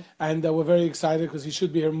Knopfler. And we're very excited because he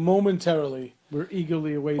should be here momentarily. We're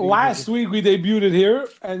eagerly awaiting. Last week we debuted it here,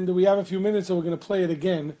 and we have a few minutes, so we're going to play it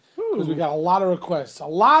again because we got a lot of requests. A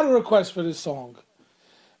lot of requests for this song.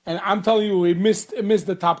 And I'm telling you, it missed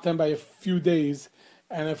the top 10 by a few days,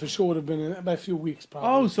 and it for sure would have been by a few weeks, probably.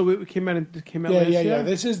 Oh, so it came out last yeah. year?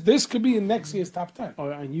 This could be in next year's top 10. Oh,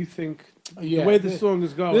 and you think Yeah, the way the song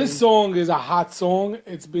is going? This song is a hot song.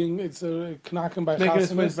 It's knocking by making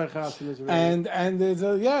its way by Chasimus. Chasimus, really. And there's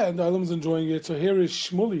and the Elam's enjoying it. So here is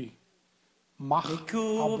Shmuli. Mach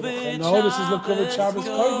Abrucha. No, this is Lekuvit Shabbos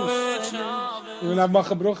Kodesh. You don't have Mach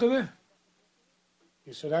Abrucha there?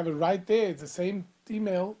 You should have it right there. It's the same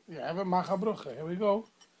email. You have it Mach Abrucha. Here we go.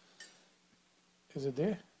 Is it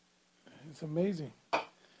there? It's amazing.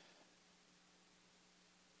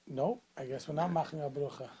 No, I guess we're not Maching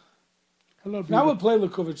Abrucha. Hello, Now beautiful. we'll play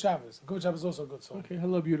Lekuvit Shabbos. Lekuvit Shabbos is also a good song. Okay,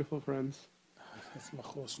 hello, beautiful friends. It's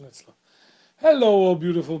Machul Schnitzler. Hello, all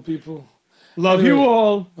beautiful people. Love Anyway. you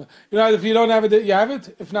all. You know, if you don't have it, you have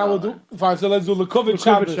it. If not, we'll do. Fine, so let's do Lekuvit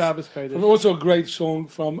Shabbos. Shabbos Kodesh. And also a great song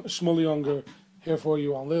from Shmuley Unger here for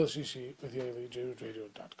you on Leil Shishi with Yoely,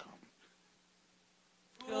 JRootRadio.com.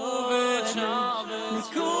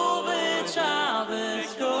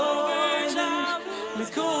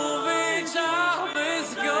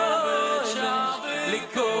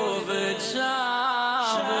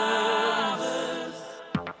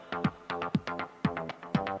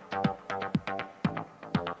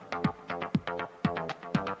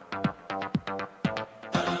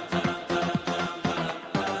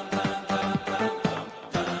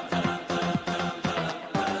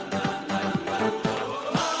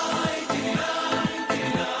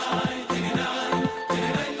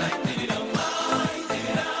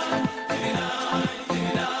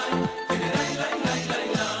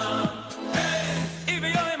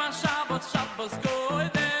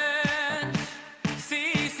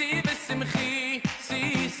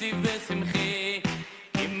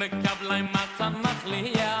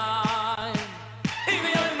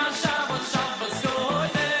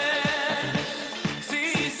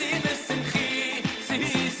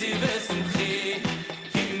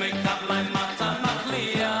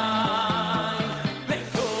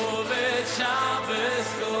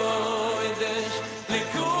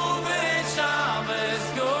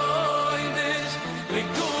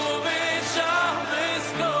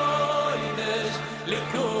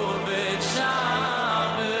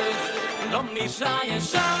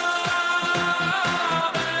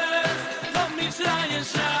 Shabbos, love me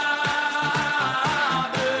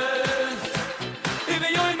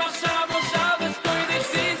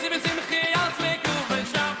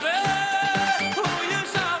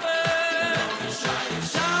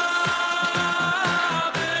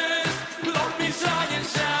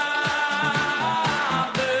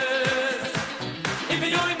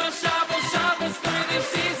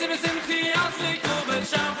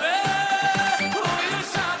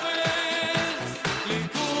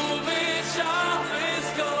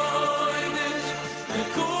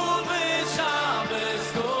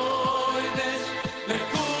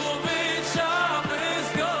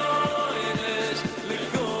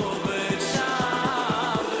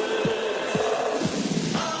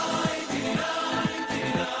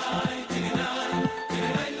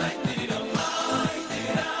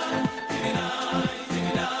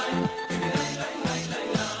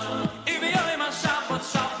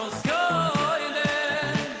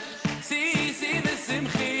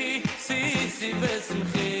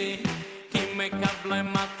מקבלי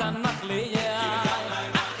מתנת לילה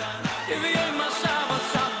ויום השבת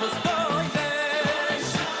שבת קודש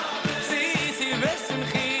סיסי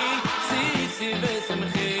ושמחי סיסי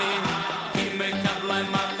ושמחי כי מקבלי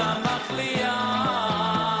מתנת לילה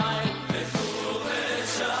לקובל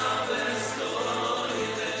שבת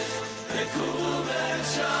קודש לקובל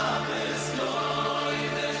שבת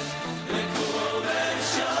קודש לקובל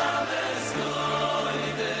שבת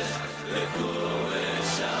קודש לקובל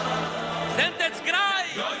שבת sind jetzt grei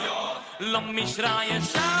lass mich schreien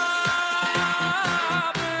Schabes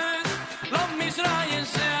lass mich schreien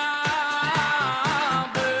Schabes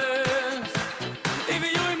ich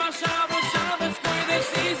will you immer Schabes Schabes koidesh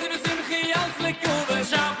sie wir sind hier als lekove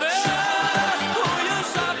Schabes koide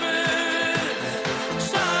Schabes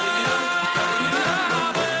Schabes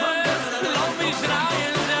lass mich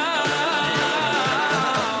schreien Schabes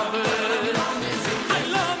I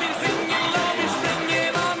love me singing love me singing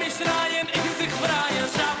lass mich schreien ich sich freien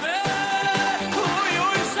Schabes koide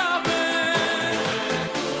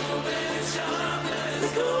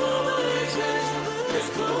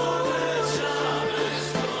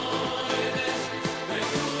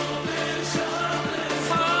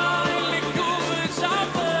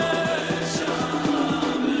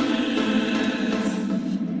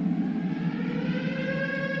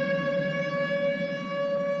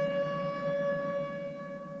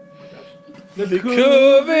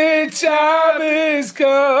Lekuvit Shabbos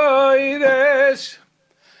Kodesh.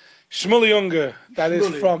 Shmuley Younger. That is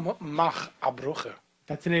Shmuley. from Mach Abruche.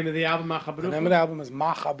 That's the name of the album, The Machabruch. name of the album is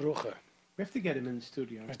Mach Abruche. We have to get him in the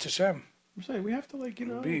studio. It's a shame. I'm saying we have to, like, you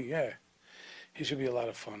know. Yeah. He should be a lot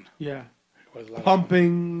of fun. Yeah. It was a lot of fun.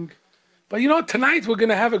 Pumping. But you know, tonight we're going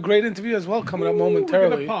to have a great interview as well coming up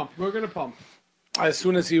momentarily. We're gonna pump. As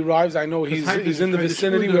soon as he arrives, I know he's Tonight is in the Rosh Chodesh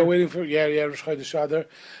vicinity. Adar. We're waiting for Rosh Chodesh Adar.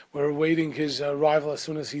 We're awaiting his arrival. As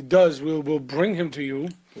soon as he does, we'll bring him to you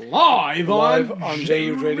Live on on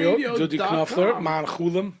JRoot Radio. Dudi Knopfler, Man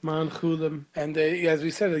Chulam. Man Chulam. And as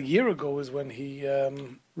we said, a year ago is when he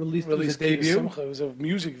Released released his debut. Simcha. It was a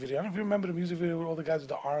music video. I don't know if you remember the music video with all the guys with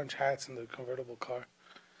the orange hats and the convertible car.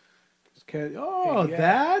 Oh, Yeah.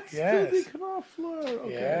 that's Yes. Dudi Knopfler.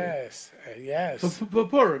 Okay. Yes. So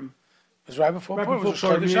Purim. It was right before Right Purim. It was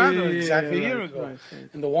before Rosh Chodesh Purim. Adar, Yeah, exactly a year right, ago. right.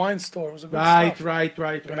 In the wine store. It was a good Right, stuff. right.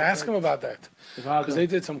 I'm going to ask him about that. Because they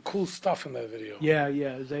did some cool stuff in that video.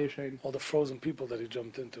 Yeah, Zay Shane. All the frozen people that he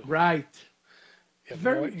jumped into. Right. You have,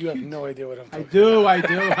 Very you have cute. no idea what I'm talking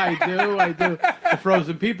I do. The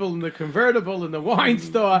frozen people in the convertible in the wine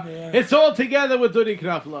store. It's all together with Dudi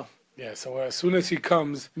Knopfler. Yeah, so as soon as he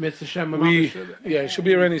comes, Mitzvah Shem he Mamash. should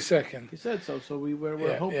be here any second. He said so. So we're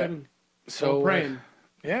Yeah, hoping. So we're praying.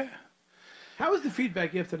 Yeah, How was the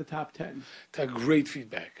feedback after the top 10? great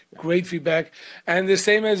feedback. Great feedback. And the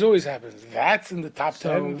same as always happens. That's in the top So-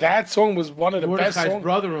 10. That song was one of the best Mordechai's songs.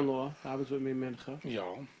 brother-in-law, I was with me Mincha,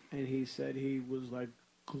 Yo. and he said he was like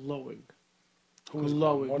glowing. Who was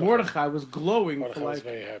Glowing. Mordechai? Mordechai was glowing Mordechai for was like,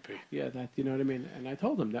 very happy. yeah, that, you know what I mean? And I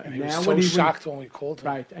told him that. And he now was so when he shocked when we called him.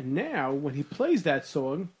 Right, and now when he plays that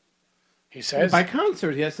song, He says, by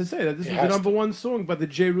concert, he has to say that this He is the has number to. one song by the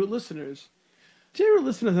JRoot listeners. JRoot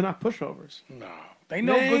listeners are not pushovers. no. They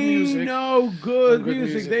know good music. They know good good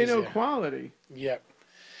music. music They is, know yeah. quality. Yeah.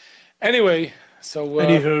 Anyway, so...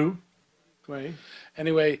 Anywho. Wait.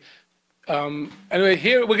 Anyway,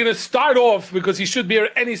 here we're gonna start off because he should be here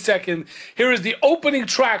any second. Here is the opening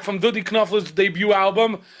track from Dudi Knopfler's debut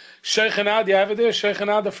album, Sheikhanad. You have it there,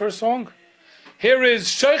 Sheikhanad, the first song. Here is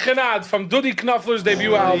Sheikhanad from Dudi Knopfler's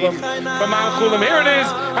debut album from Mount Chulam. Here it is,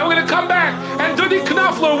 and we're gonna come back, and Dudi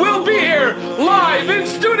Knopfler will be here live in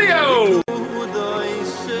studio.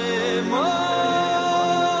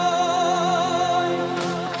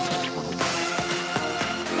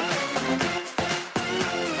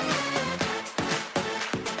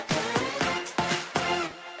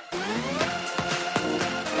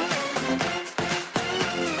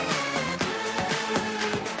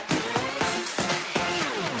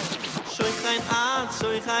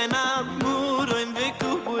 Soy kein Amur im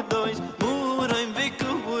Wikubudois, Mur im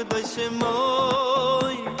Wikubudois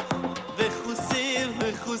Shemoy. Vechusiv,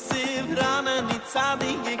 Rana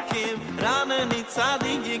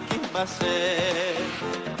Nitzadikim, Basher.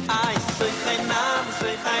 Ay, soy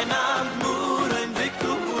kein Amur im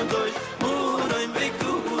Wikubudois, Mur im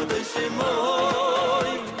Wikubudois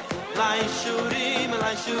Shemoy. Lai shurim,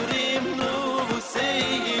 nu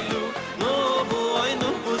vuseilu, nu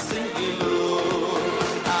vuseilu.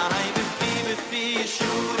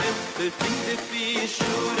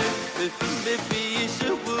 Befi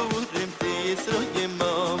shurim tisro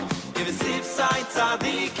yemom. Evesiv sai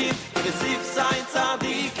tzadikim, evesiv sai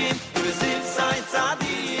tzadikim, evesiv sai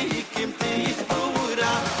tzadikim tis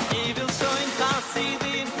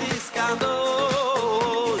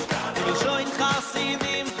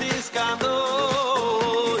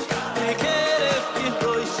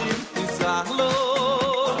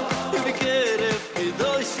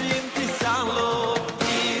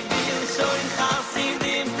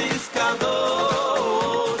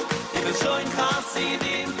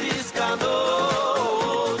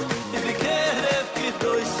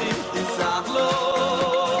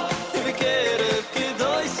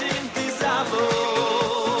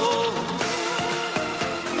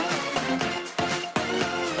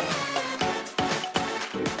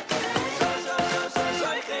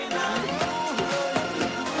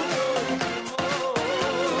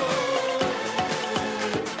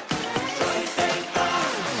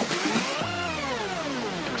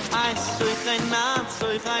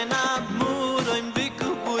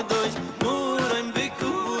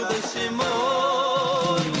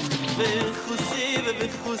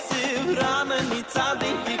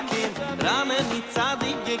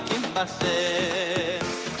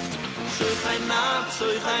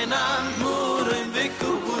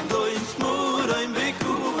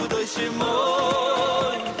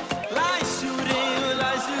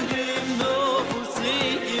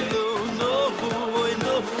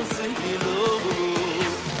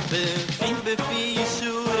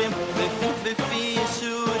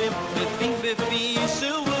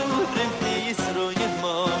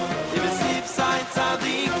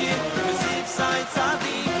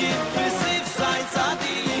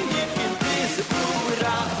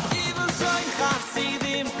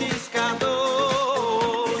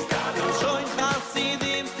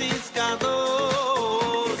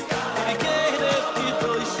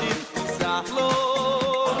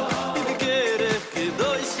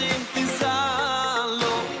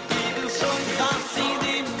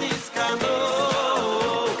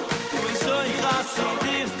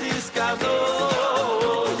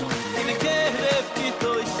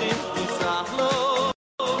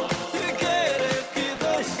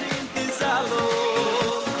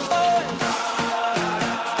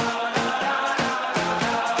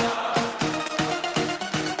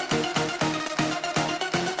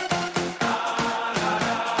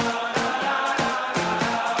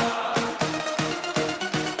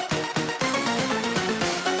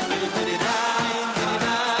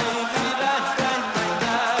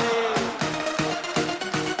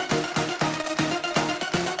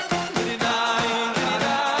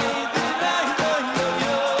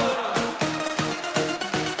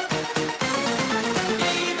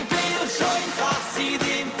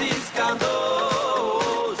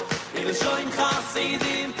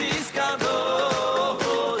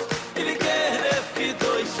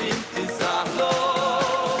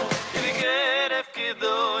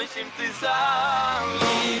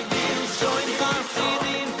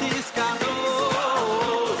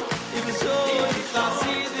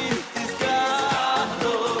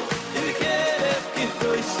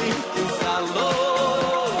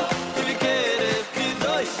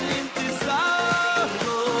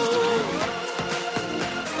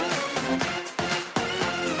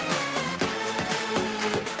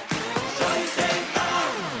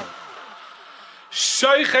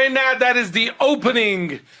That is the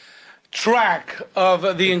opening track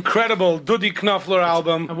of the incredible Dudi Knopfler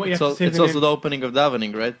album. It's also the opening of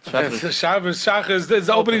davening, right? Shabbos Shachar is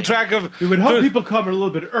the opening track of. We would hope people come a little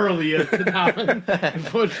bit earlier to daven.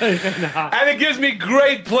 And it gives me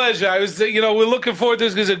great pleasure. We're looking forward to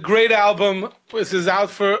this. It's a great album. This is out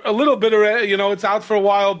for a little bit, it's out for a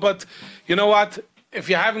while, but you know what? If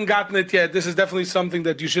you haven't gotten it yet, this is definitely something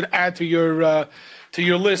that you should add to your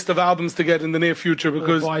list of albums to get in the near future,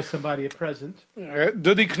 because buy somebody a present.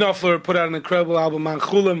 Dudi Knopfler put out an incredible album, Man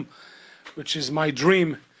Chulim, which is my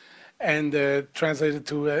dream, and translated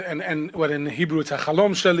to and what in Hebrew it's a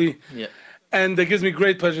Chalom Shali. Yeah. And it gives me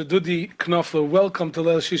great pleasure. Dudi Knopfler, welcome to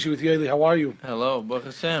Leil Shishi with Yoely. How are you? Hello, Baruch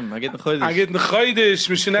Hashem. I get the chodesh.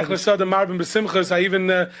 I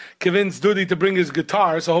even convinced Dudi to bring his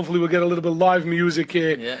guitar, so hopefully we'll get a little bit of live music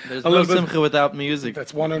here. Yeah, there's no simcha without music.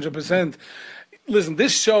 That's 100%. Listen,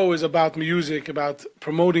 this show is about music, about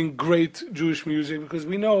promoting great Jewish music, because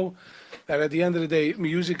we know that at the end of the day,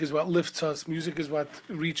 music is what lifts us. Music is what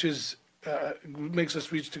makes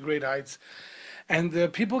us reach to great heights.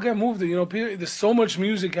 And people get moved. There's so much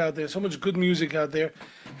music out there, so much good music out there.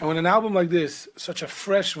 And when an album like this, such a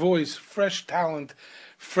fresh voice, fresh talent,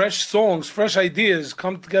 fresh songs, fresh ideas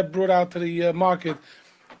come to get brought out to the market,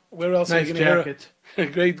 where else are you going to hear it?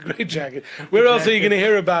 Great jacket. Where else are you going to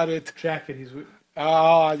hear about it? Jacket, he's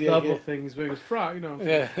double thing. He's wearing his frock,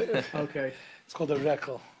 Yeah. Okay. It's called a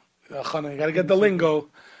rekel. You got to get the lingo.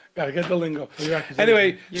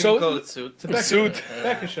 Anyway, you can call it suit. It's a suit.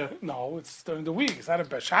 Bekisha. No, it's during the week. It's not a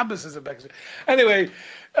Bekisha. Shabbos is a Bekisha. Anyway,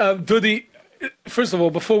 Dudi, first of all,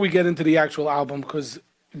 before we get into the actual album, because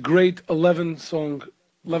great 11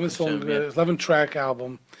 track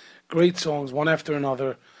album, great songs, one after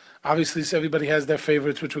another. Obviously, everybody has their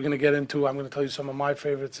favorites, which we're going to get into. I'm going to tell you some of my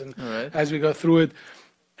favorites, and as we go through it,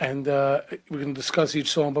 and we're going to discuss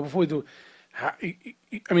each song. But before we do,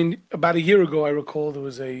 about a year ago, I recall that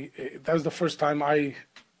was the first time I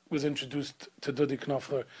was introduced to Dudi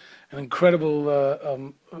Knopfler, an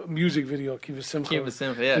incredible music video, Kiva Simcha.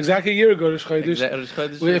 Yeah. Exactly a year ago, Rosh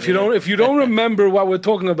Chodesh. If you don't remember what we're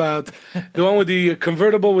talking about, the one with the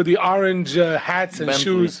convertible with the orange hats and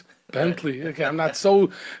shoes. Bentley. Okay, I'm not so,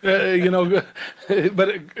 but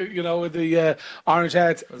with the orange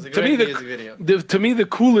hats. It was a To me, great music video.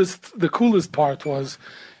 the coolest part was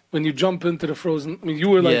when you jump into the frozen. I mean, you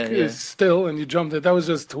were like still, and you jumped it. That was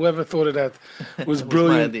just whoever thought of that was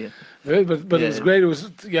brilliant. My idea. Right? But it was Yeah. great. It was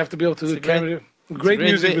you have to be able to carry it. Great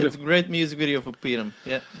music video. It's a great music video for Peter.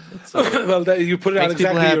 Yeah. It's, Well, you put it out Makes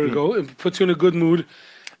people exactly a year happy. ago. It puts you in a good mood,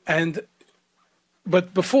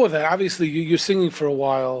 but before that, obviously, you're singing for a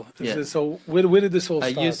while. Yeah. So where did this all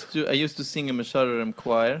I start? used to sing in Mesharem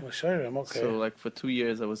choir. Well, sure, I'm okay. So like for 2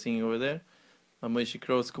 years I was singing over there. Moshe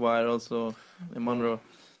Crow's choir also in Monroe.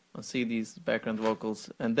 I see these background vocals,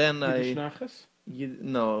 and then Yiddish Nachas?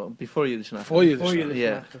 before Yiddish Nachas. For you, Or Yiddish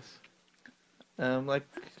Yeah. Nachas? Like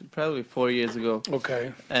probably 4 years ago.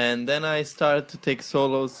 okay, And then I started to take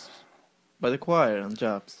solos by the choir on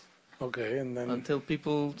jobs okay, and then until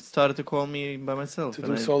people started to call me by myself. To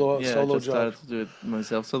and do solo I jobs. just started to do it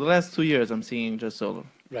myself. So the last 2 years I'm singing just solo.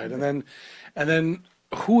 right, and then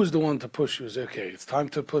who was the one to push you? Say, okay, it's time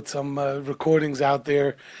to put some recordings out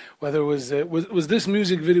there. Whether it was this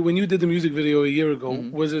music video when you did the music video a year ago,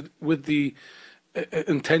 was it with the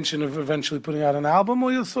intention of eventually putting out an album,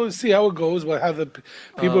 or you'll sort of see how it goes, how the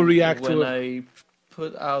people react when to it? I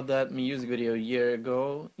put out that music video a year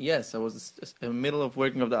ago, yes, I was in the middle of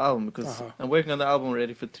working on the album because I'm working on the album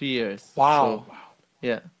already for 3 years. Wow. So,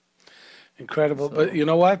 yeah. Incredible, So- but you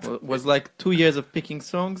know what? Well, it was like 2 years of picking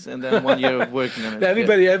songs and then 1 year of working on it.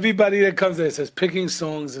 Everybody that comes there says picking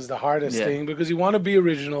songs is the hardest Yeah. thing because you want to be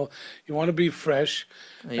original, you want to be fresh.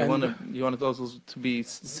 And you want it also to be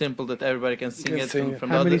simple that everybody can sing Can it. sing And it. from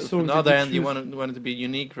How the many other, songs from the did other you end, you choose? want it to be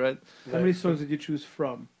unique, right? How many songs did you choose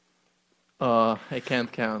from? I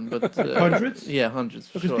can't count, but Hundreds? Yeah, hundreds.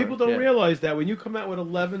 For Because sure. people don't yeah. realize that when you come out with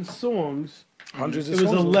 11 songs, Hundreds it of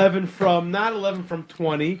was songs. 11 from, not 11 from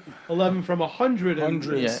 20, 11 from 100.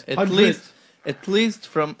 Hundreds. Yeah, Hundreds. at least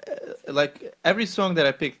from like every song that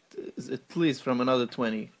I picked is at least from another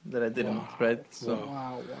 20 that I didn't, right? So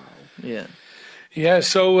Wow. yeah, Yeah,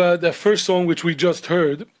 so the first song which we just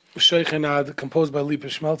heard, Sheikhanad, composed by Lipa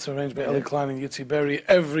Schmeltz, arranged by Ellie Klein and Yitzi Berry.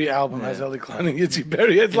 Every album has Ellie Klein and Yitzi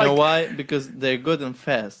Berry. It's you know like, why? Because they're good and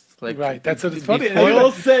fast. Like right, that's what it's funny. They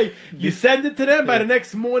all say, you send it to them, by the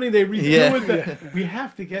next morning they redo Yeah. it. We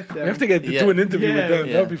have to get them. We have to get do an interview Yeah. with them.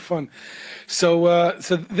 Yeah. That would be fun. So,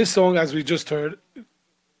 so this song, as we just heard,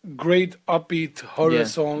 great upbeat horror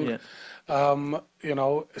song. Yeah.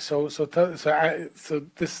 So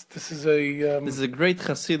this is a This is a great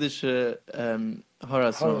Hasidic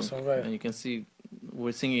horror song, song, right. and you can see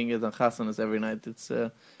we're singing it on Chasanas every night. It's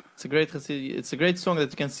a great Hasidic, it's a great song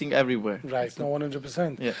that you can sing everywhere. right. No,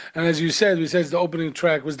 100%. Yeah. And as you said, we said it's the opening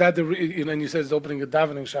track. Was that and you said it's the opening of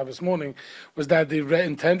davening Shabbos morning. Was that the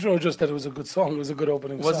intention, or just that it was a good song? It was a good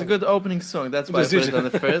opening. It was song? a good opening song. That's why I Was put it? it on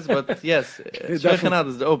the first. But yes, definitely. Shechanad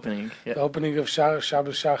is the opening. The Yeah. opening of Shabbos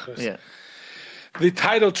Shachris. Yeah. The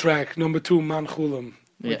title track, number 2, Man Chulam,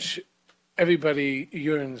 Yeah. which everybody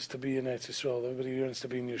yearns to be in Eretz Yisrael. Everybody yearns to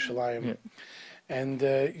be in Yerushalayim. Yeah. And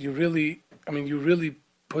you really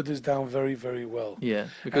put this down very, very well. Yeah,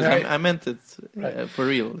 because And I meant it Right. for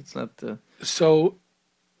real. It's not. The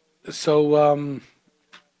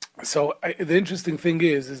interesting thing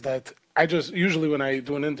is that I just, usually when I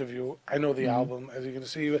do an interview, I know the album, as you can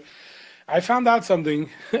see. I found out something.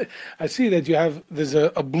 I see that there's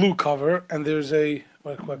a blue cover and there's a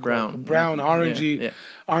Brown. brown, orangey, Yeah.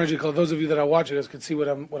 orangey color. Those of you that are watching this can see what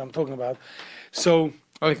I'm talking about. So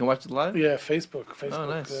Oh, you can watch it live. yeah, Facebook. Oh,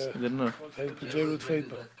 nice. I didn't know. JRoot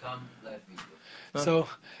Facebook.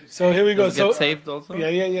 So here we go. Does it So get saved also?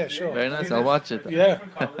 yeah, sure. Very nice. I'll watch it. Yeah,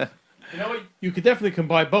 You know what? You could definitely can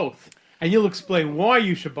buy both. And you'll explain why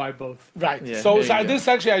you should buy both. right. Yeah, So, there you go. this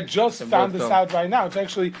actually, I just Can found both this come. out right now. It's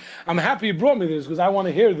actually, I'm happy you brought me this because I want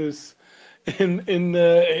to hear this.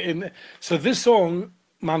 So this song,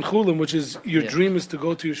 Man Chulam, which is your Yeah. dream is to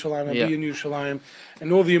go to Yerushalayim and Yeah. be in Yerushalayim,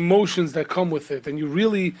 and all the emotions that come with it, and you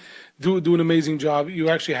really do an amazing job. You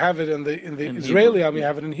actually have it in the Israeli Hebrew, album. You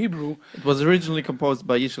have it in Hebrew, It was originally composed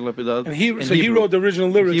by Yishel Lapidot. and in he Hebrew. wrote the original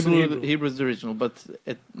lyrics in Hebrew. Hebrew is the original, but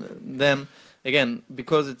then again,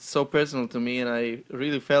 because it's so personal to me and I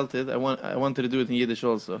really felt it, I wanted to do it in Yiddish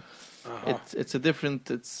also. It's a different.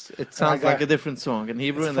 It sounds like a different song in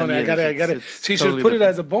Hebrew It's and then funny. I Yiddish. got it. It's She totally should put it different.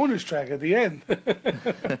 as a bonus track at the end,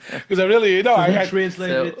 because I really, Who I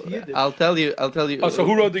translated it So to Yiddish? I'll tell you. Oh, so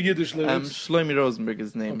who wrote the Yiddish lyrics? Shlomi Rosenberg is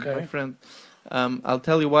his name, Okay. my friend. I'll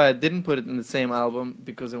tell you why I didn't put it in the same album,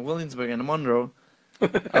 because in Williamsburg and Monroe,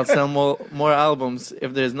 I'll sell more albums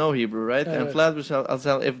if there's no Hebrew, right? And Flatbush I'll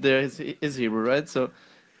sell if there is Hebrew, right? So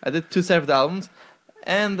I did 2 separate albums,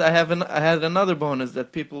 And I had another bonus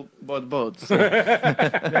that people bought both. So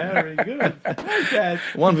Very good. I like that.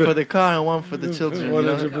 one for the car and one for the children. you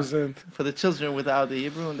know? 100%. For the children without the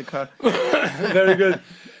Hebrew in the car. Very good.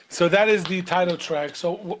 So that is the title track.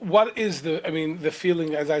 So what is the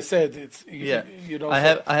feeling? As I said, it's you know. I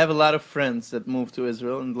have a lot of friends that moved to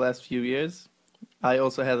Israel in the last few years. I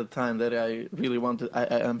also had a time that I really wanted.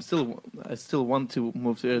 I still want to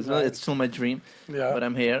move to Israel. Right. It's still my dream. Yeah. But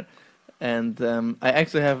I'm here, and I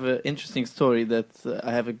actually have an interesting story that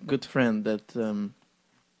I have a good friend that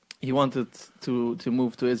he wanted to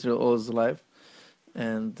move to Israel all his life,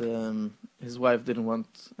 and his wife didn't want.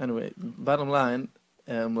 Anyway, bottom line,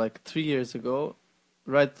 like 3 years ago,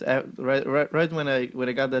 right when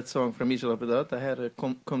I got that song from Michel Apedot, I had a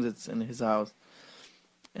concert in his house.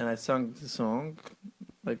 And I sung the song,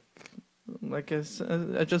 I just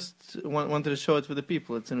wanted to show it for the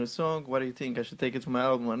people. It's a new song. What do you think? I should take it to my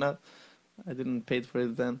album or not? I didn't pay for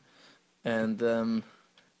it then, and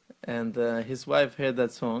his wife heard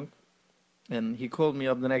that song, and he called me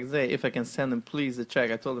up the next day if I can send him please the track.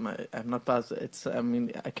 I told him I'm not positive.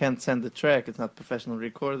 I can't send the track. It's not professional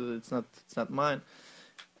recorded. It's not mine.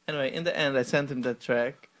 Anyway, in the end, I sent him that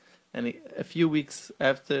track. And a few weeks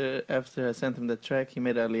after I sent him that track, he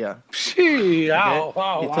made Aliyah.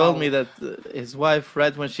 Wow. He told me that his wife,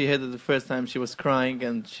 right when she heard it the first time, she was crying,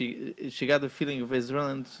 and she got the feeling of Israel,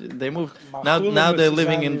 and they moved. Now they're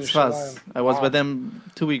living in Tzfas. I was with them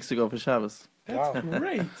 2 weeks ago for Shabbos. That's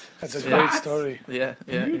great. That's a great story. Yeah.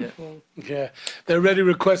 Yeah, they're already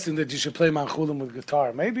requesting that you should play Manchulim with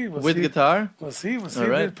guitar. Maybe we'll With see. guitar? We'll see. If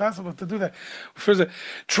right. it's possible to do that. First,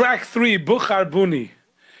 track 3, Bukhar Buni.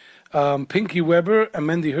 Pinky Weber and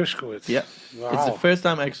Mendy Hershkowitz. Yeah, Wow. it's the first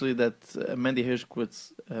time actually that Mendy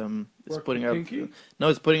Hershkowitz is putting out. Pinky? No,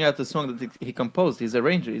 it's putting out the song that he composed. He's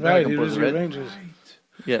arranger. He's Right, not a he was composer, the right? arrangers.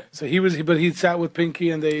 Yeah. So he sat with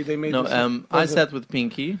Pinky and they made. No, this I sat with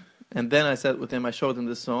Pinky, and then I sat with him. I showed him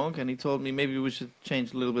the song, and he told me maybe we should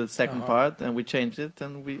change a little bit the 2nd part, and we changed it,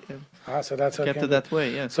 and we so that's how kept it that way.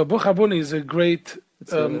 Yeah. So Bukhar Buni is a great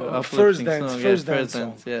It's a first uplifting dance, song, first yeah, dance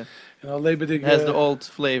song. yeah. You know, Leibedig, It has the old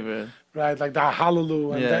flavor. right, like the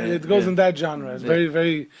Hallelujah, and Yeah, it goes yeah. in that genre. It's Yeah.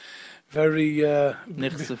 very.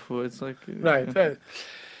 Nichsefu, it's like Right.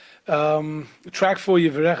 Track 4,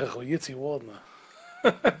 Yivarechecho, Yitzi Waldner.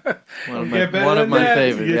 one of my that.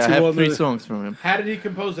 favorites. Yeah, I have 3 Yitzhak songs from him. How did he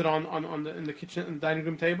compose it in the kitchen and dining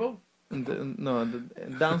room table?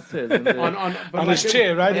 Downstairs. On his chair,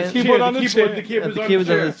 right? and His keyboard on the chair. The keyboard's the on keyboard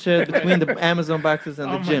the on chair. his chair between the Amazon boxes and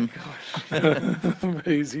the gym.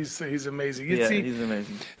 He's amazing. Yeah, Yitzi, he's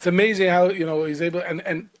amazing. it's amazing how he's able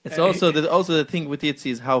and It's also the thing with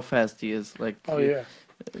Yitzi is how fast he is. Like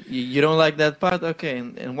you don't like that part, okay?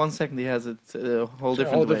 In 1 second he has it a whole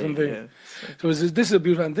different way. thing. Yeah. So this is a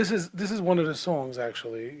beautiful, and this is one of the songs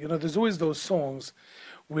actually. You know, there's always those songs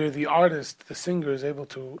where the artist, the singer, is able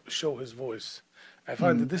to show his voice. I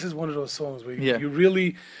find that this is one of those songs where you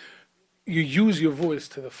really use your voice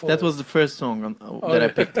to the full. That was the first song that I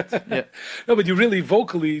picked. Yeah. No, but you really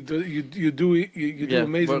vocally do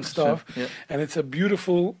amazing works, stuff, yeah. and it's a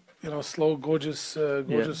beautiful, slow, gorgeous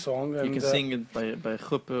song. And, You can sing it by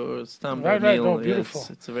Chuppe or Stam. Right, Neil. no, Yeah, beautiful.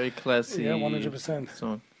 it's a very classy. 100%.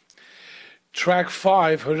 song. Track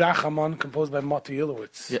 5, Harachaman, composed by Matti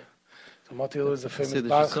Ilowitz. Yeah. So Matti Ilowitz is a famous Siddish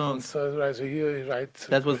Bach. song. So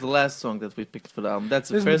That was the last song that we picked for the album. That's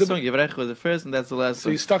the This is first the- song. Yevrech was the first, and that's the last So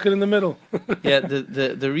song. you stuck it in the middle. Yeah,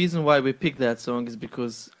 the reason why we picked that song is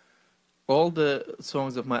because all the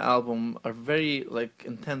songs of my album are very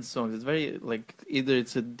intense songs. It's very either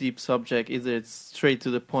it's a deep subject, either it's straight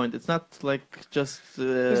to the point. It's not just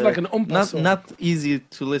It's like an umpa song. not easy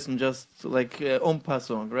to listen, just like umpa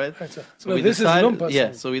song, right? Right, so we this is an decided, umpa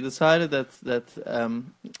yeah. song. So we decided that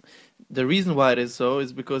the reason why it is so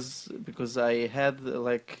is because I had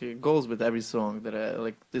goals with every song that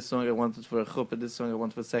I this song I wanted for a chuppah, this song I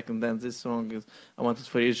wanted for second dance, this song is I wanted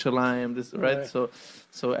for Yerushalayim, this right.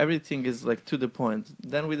 So everything is to the point.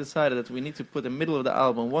 Then we decided that we need to put in the middle of the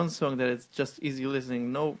album one song that is just easy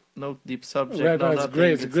listening, no deep subject. Right, no it's nothing.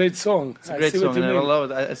 great. It's a great song. It's a great see song, what you and I mean.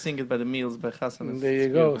 love it. I sing it by the meals by Hassan. And there you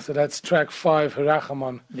go. So that's track 5,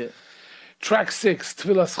 Harachaman. Yeah. Track 6,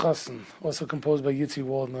 Tvilas Chassan, also composed by Yitzi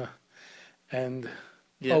Waldner. And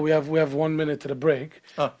we have 1 minute to the break.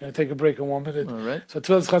 Oh. We're gonna take a break in 1 minute. All right. So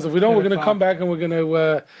Tvilas Chassan. If we don't, we're gonna come back and we're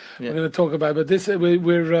gonna talk about it. But this we're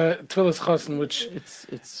Tvilas Chassan, which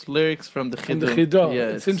it's lyrics from the Chiddush. Chiddush.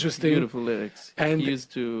 Yeah, It's interesting. Beautiful lyrics. And he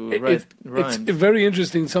used to write rhymes. It's very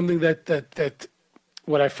interesting. Something that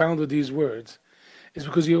what I found with these words is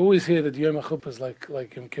because you always hear that Yom HaChuppah is like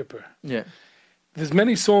Yom Kippur. Yeah. There's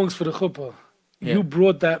many songs for the chuppah, you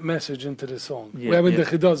brought that message into the song. Yeah, We have yeah. the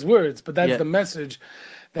Chida's words, but that's Yeah. the message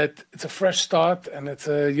that it's a fresh start and it's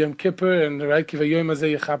a Yom Kippur and right Kiva Yom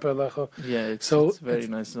Hazeh Yechaper Lecho. Yeah, it's, So it's a very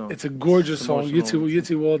nice song. It's a gorgeous It's song, emotional.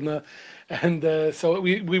 Yitzi Waldner. And so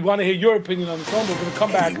we want to hear your opinion on the song, but we're going to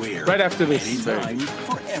come back Anywhere, right after this. Anytime,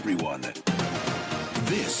 for everyone.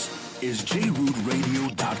 This is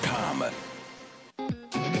JRootRadio.com.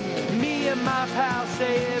 Me and my pal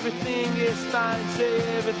say everything is fine, say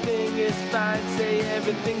everything is fine, say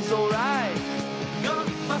everything's alright. Got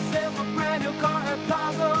myself a brand new car at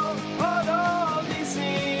Plaza, all DC.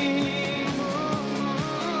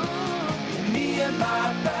 Me and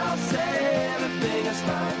my pal say everything is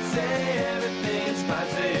fine, say everything is fine,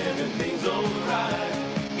 say everything's alright.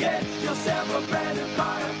 Get yourself a brand new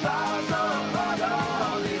car at Plaza,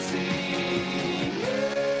 all DC.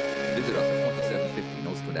 Visit us at 2750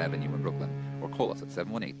 Nostrand Avenue in Brooklyn, or call us at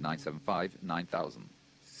 718-975-9000.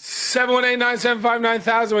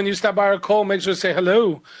 718-975-9000. When you stop by our call, make sure to say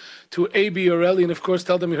hello to A.B. or Ellie, and of course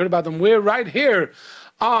tell them you heard about them. We're right here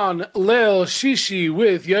on Leil Shishi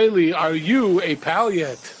with Yoely. Are you a pal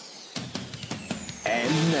yet?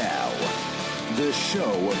 And now, the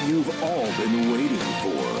show you've all been waiting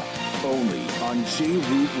for. Only on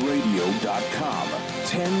JRootRadio.com.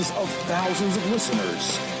 Tens of thousands of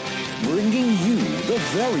listeners. Bringing you the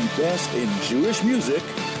very best in Jewish music.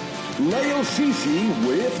 Leil Shishi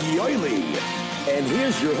with Yoely. And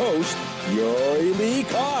here's your host, Yoely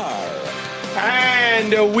Kar.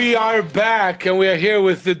 And we are back, and we are here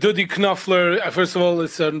with the Dudi Knopfler. First of all,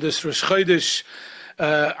 it's this Rosh Chodesh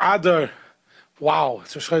Adar. Wow,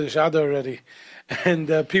 it's Rosh Chodesh Adar already.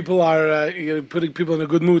 And people are putting people in a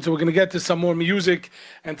good mood. So we're going to get to some more music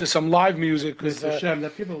and to some live music. Mr. Hashem,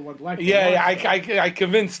 that people would like. I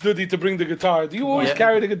convinced Dudi to bring the guitar. Do you always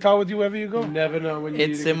carry the guitar with you wherever you go? You never know when you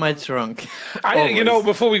It's need in my trunk.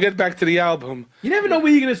 Before we get back to the album, You never know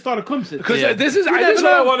when you're going to start a concert. because Yeah. this is never what I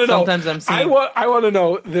know. want to know. Sometimes I'm seeing. I want to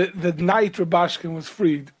know the night Rabashkin was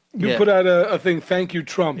freed. You Yeah. put out a thing, thank you,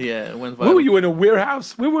 Trump. Yeah, it went Where were viral. you, in a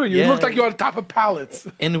warehouse? Where were you? It Yeah. looked like you were on top of pallets.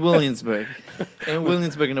 In Williamsburg. In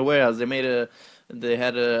Williamsburg, in a warehouse, they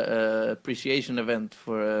had a appreciation event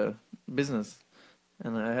for business,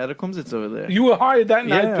 and I had a concert over there. You were hired that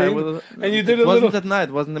night, I babe, will- and you did it a wasn't little. at night.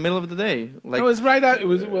 It was in the middle of the day. Like It was right out. It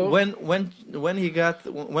was when we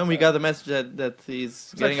got the message that he's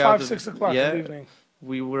It's like getting out 5, of 6 o'clock yeah, in the evening.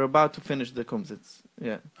 we were about to finish the concerts.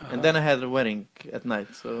 Yeah, and then I had a wedding at night.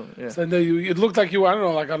 So yeah, So then it looked like you were, I don't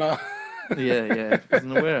know, like on a. yeah, it was in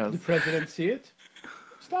the warehouse. the president see it?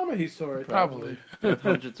 Stama, he saw it. Probably. Got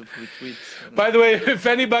hundreds of retweets. and- By the way, if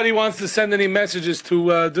anybody wants to send any messages to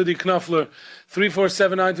Dudi Knopfler,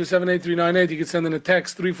 347-927-8398, you can send in a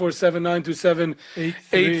text,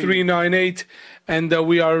 347-927-8398. And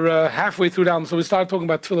we are halfway through the album, so we start talking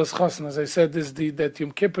about Tfilas Chasna. As I said, this is that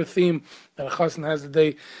Yom Kippur theme that Chasna has the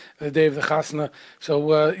day of the Chasna.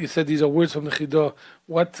 So you said these are words from the Chidah.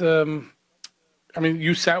 What?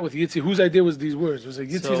 You sat with Yitzi. Whose idea was these words? Was it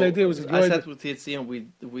Yitzi's idea? Was it your I idea? sat with Yitzi and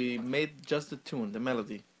we made just the tune, the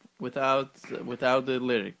melody, without the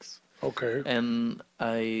lyrics. Okay. And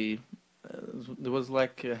I there was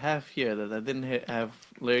like a half year that I didn't have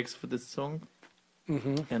lyrics for this song,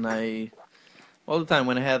 and I all the time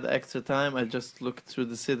when I had extra time, I just looked through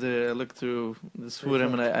the siddur, I looked through the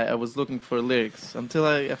sfurim, and I was looking for lyrics until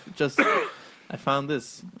I found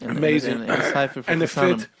this. Amazing. And cipher for And the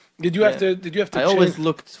Chassanim. fit. Did you have to? I always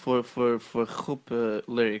looked for chuppah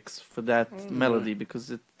lyrics for that melody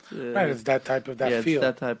because it. Right, it's that type of that yeah, feel. it's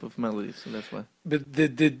that type of melody, so that's why. But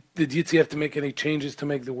did Yitzi have to make any changes to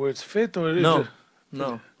make the words fit, or No,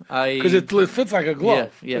 because it fits like a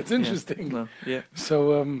glove. Yeah, It's interesting. No, yeah,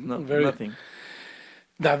 So no, very. nothing.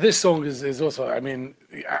 Now this song is also.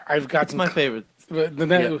 I've got It's my favorite.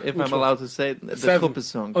 If I'm allowed to say it, the Seven. chuppah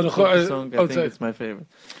song. Oh, The the chuppah song, I think sorry. it's my favorite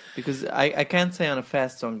because I can't say on a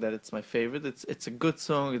fast song that it's my favorite. It's a good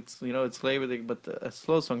song. It's it's flavoring, but a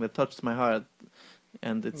slow song that touched my heart.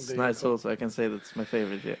 And it's There you nice go. also. I can say that's my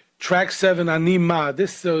favorite. Yeah. Track 7, Anima.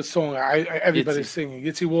 This song, everybody's Yitzi. singing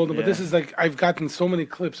Yitzi Walden, but Yeah. this is like I've gotten so many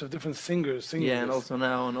clips of different singers singing. Yeah, and this. also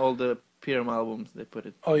now on all the Piram albums they put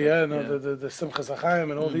it. Oh yeah, no, the Simcha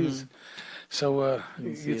Zachayim and all these. So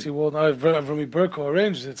see Yitzi it. Walden, Rami Burko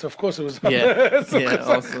arranged it. So of course it was. Yeah, Simcha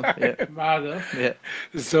yeah, also, yeah, Mother. yeah.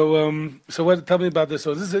 So what? Tell me about this.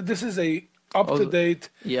 So this is a up to date.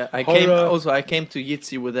 Yeah, I Horror. came to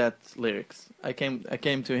Yitzi with that lyrics. I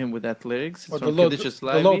came to him with that lyrics. It's Or from the Kedushas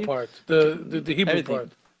low Levi. part, the Hebrew Everything. part.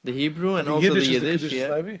 The Hebrew and The also the Yiddish is Yiddish. Kedushas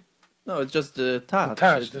Yeah. Levi? No, it's just the Taj.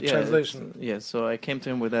 Taj, the translation. Yeah, so I came to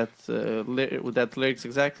him with that lyrics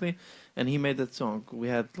exactly, and he made that song. We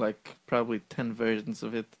had like probably 10 versions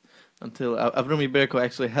of it, until Avrami Berko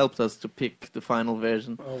actually helped us to pick the final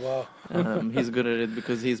version. Oh wow. He's good at it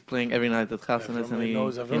because he's playing every night at Chasanas and he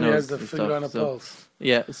knows. he Avrami knows has the the finger stuff, on the so- pulse.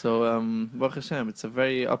 Yeah, so Baruch Hashem, it's a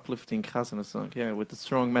very uplifting Chasana song, yeah, with a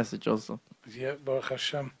strong message also. Yeah, Baruch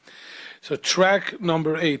Hashem. So track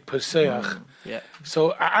number 8, Peseach. Yeah.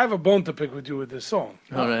 So I have a bone to pick with you with this song.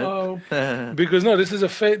 All right. Because no, this is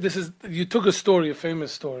you took a story, a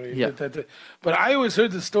famous story. Yeah. But I always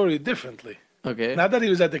heard the story differently. Okay. Not that he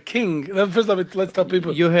was at the king. First of it, let's tell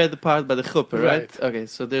people. You heard the part by the chuppah, right? Right. Okay,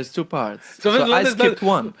 so there's 2 parts. So So, I let's- skipped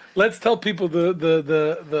one. Let's tell people the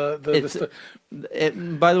It's, story.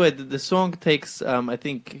 by the way, the song takes, I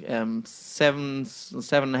think,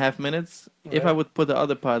 7.5 minutes. If I Right. would put the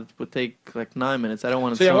other part, it would take like 9 minutes. I don't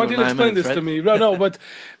want to. So yeah, I song want you to of 9 explain minutes, this to right? me. No, but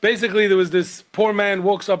basically there was this poor man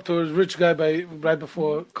walks up to a rich guy right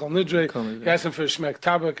before Kol Nidre. Kol Nidre. He asks him for a shmek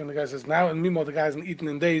tabak, and the guy says now. And meanwhile, the guy hasn't eaten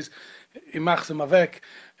in days. He machs him avek,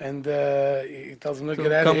 and he tells him to So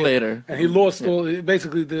get out of come here. later. And he lost all.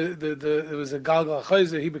 Basically, it was a galgal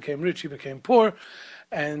chayzer. He became rich. He became poor.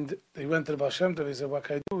 And he went to the Baal Shem Tov. He said, "What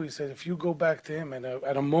can I do?" He said, "If you go back to him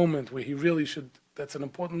at a moment where he really should, that's an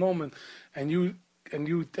important moment, and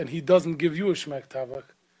he doesn't give you a shmek tabak."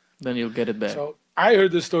 Then you'll get it back. So I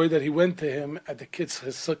heard the story that he went to him at his kid's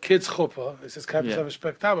chuppah. He says, "Can I Yeah. have a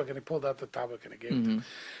shmek tabak?" And he pulled out the tabak and he gave it to Mhm. him.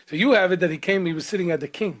 So you have it that he was sitting at the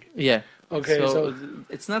king. Yeah. Okay, so-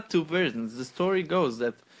 it's not 2 versions. The story goes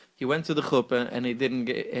that he went to the chuppah and he didn't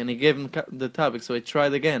get, and he gave him the topic, so he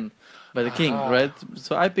tried again by the king, Ah. right?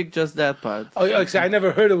 So I picked just that part. Oh, okay, I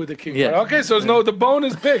never heard it with the king. Yeah. Part. Okay, so the bone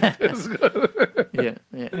is picked. It's good. Yeah,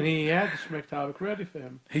 yeah. And he had the shmek tabak ready for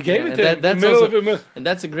him. He gave Yeah, it and to him. that's middle also- of him. And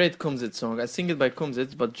that's a great Kumzit song. I sing it by Kumzit,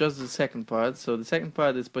 but just the second part. So the second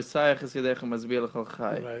part is Posayach es yedechem azbielech al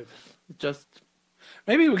chai. Right. Just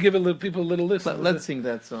Maybe we'll give people a little listen. let's sing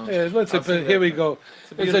that song. Yeah, let's. I'll sing Here that we song. go.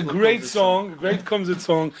 It's a beautiful great Kumzit song, great Kumzit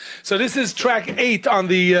song. So this is track 8 on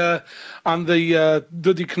the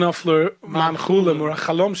Dudi Knopfler Man Chulam or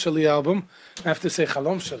Chalom Shali album. I have to say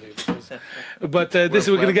Chalom Shali, but this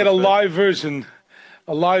we're going to get a live version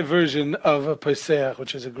of Pesach,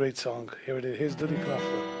 which is a great song. Here it is. Here's Dudi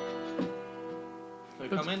Knopfler. So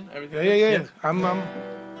come in, everything. Yeah. I'm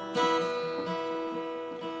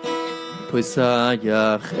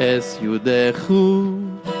Posayach es yudechu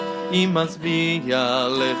imasbiya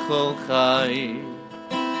lechol chai.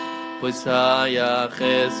 Posayach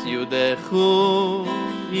es yudechu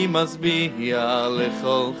imasbiya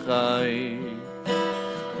lechol chai.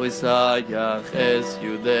 Posayach es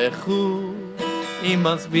yudechu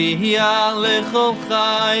imasbiya lechol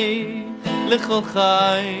chai. Lechol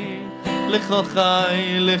chai, lechol chai,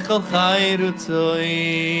 lechol chai rutzoi.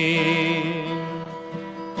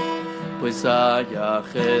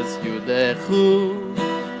 Posayach es yudechu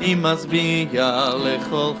imasbiya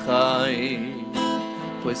lechol chai.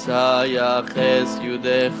 Posayach es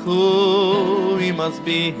yudechu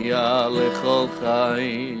imasbiya lechol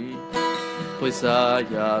chai.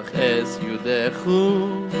 Posayach es yudechu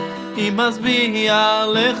imasbiya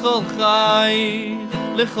lechol chai.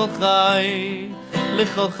 Lechol chai,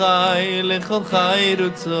 lechol chai, lechol chai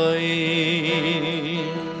rutzoi.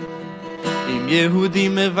 אם יהודי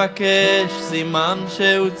מבקש, סימן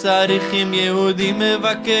שהוא צריך. אם יהודי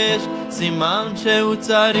מבקש, סימן שהוא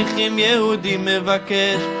צריך. אם יהודי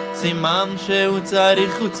מבקש, סימן שהוא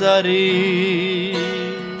צריך, הוא צריך.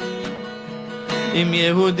 אם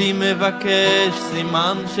יהודי מבקש,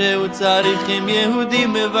 סימן שהוא צריך. אם יהודי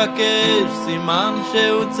מבקש, סימן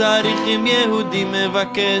שהוא צריך. אם יהודי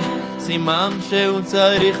מבקש, סימן שהוא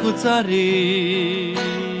צריך, הוא צריך.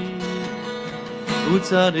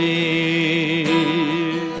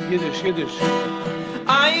 Yiddish.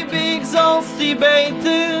 Ay big sollst die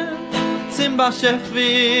beten, zum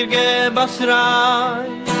Bashefir gebashrai.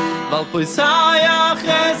 Val Posayach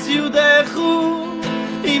es yudechu,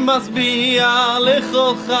 imasbiya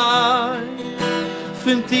lechol chai.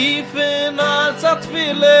 Fin tiefen als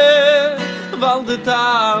atfile, val de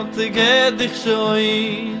tarte geht dich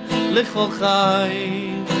shoi. Lechol chai,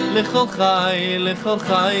 lechol chai, lechol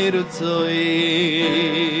chai rutzoi.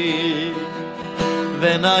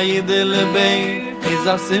 Wenn lebei, is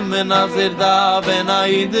a simen nazir da. Wenn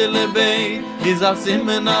lebei, is a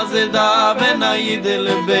simen nazir da. Wenn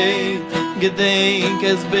lebei, gedenk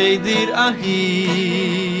es bei dir ahi.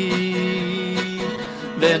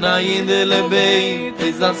 Wenn lebei,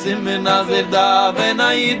 is a simen nazir da. Wenn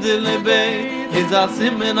lebei, is a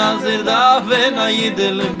simen nazir da. Wenn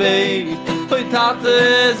lebei, hoy tate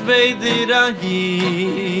es bei dir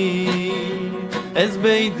ahi. Es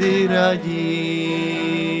bei dir ahi.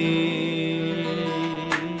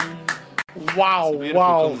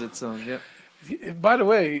 Wow. Song, yeah. By the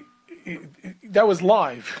way, that was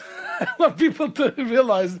live. I want people to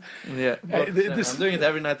realize. Yeah, This- I'm doing it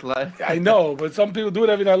every night live. I know, but some people do it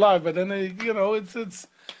every night live. But then they, it's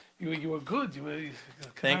you were good.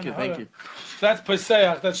 Thank you. So that's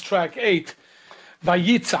Pesach. That's track 8.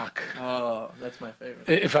 Vayitzak. Oh, that's my favorite.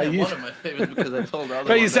 If I Yeah, use- one of my favorites because I told the other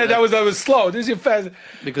But you one said that was slow. This is your fast.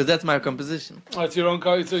 because that's my composition. Oh, it's your own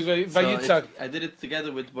car. It's So Vayitzak. I did it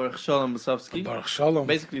together with Baruch Shalom Musovsky. Baruch Shalom.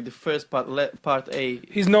 Basically, the first part A.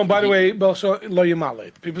 He's known, by the way, Baruch Shalom Lo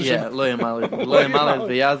Yemalet. People Yeah, should. Lo Yemalet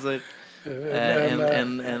V'Yazer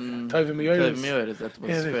and Tovim Yoyles. Yoyles. That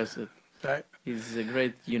was Yeah, first. Right. He's a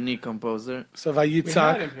great, unique composer. So We had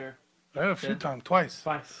Vayitzak. him here Right, a few times, twice.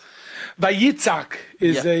 twice. Vayitzak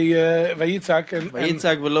is a Vayitzak and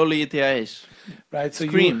Vayitzak V'Lo Li'iti Ha'esh. right. So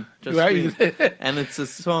Scream, just right. scream. And it's a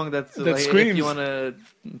song that's That like, screams. if you want to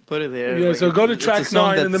put it there. Yeah, like, so go to it's a track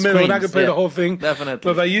song 9 in that the middle. We're not gonna screams, play the yeah. whole thing.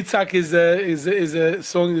 Definitely. But Vayitzak is a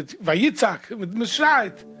song that Vayitzak with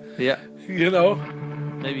Mishrayit. Yeah. You know,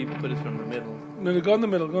 Maybe put it from the middle. go in the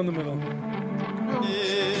middle. Go in the middle.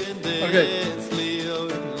 Okay.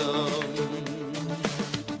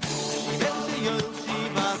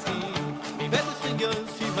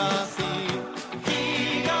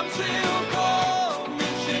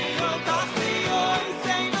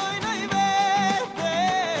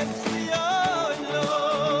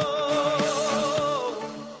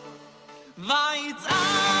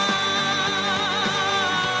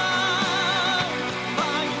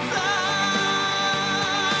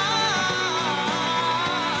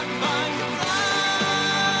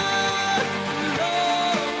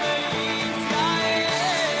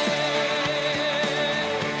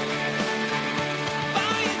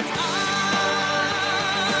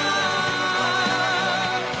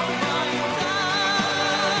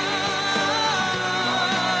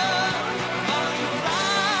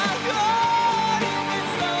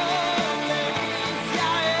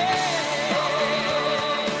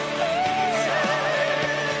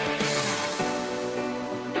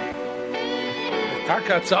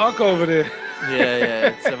 Taka Tzak over there. Yeah,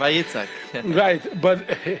 it's a Vayitzak. Right, but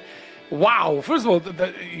wow! First of all,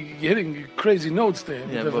 you're hitting crazy notes there.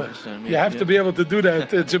 Yeah, But, Baruch Hashem, you yeah, have yeah. to be able to do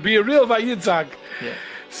that to be a real Vayitzak. Yeah.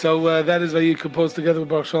 So that is Vayit composed together with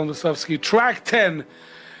Baruch Shalom Musovsky. Track 10,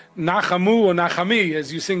 Nachamu or Nachami,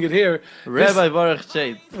 as you sing it here. Rabbi Baruch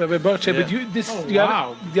Shade. Rabbi Baruch, Yeah. but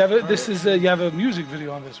wow. you have a music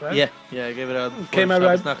video on this, right? Yeah, I gave it out. before Came out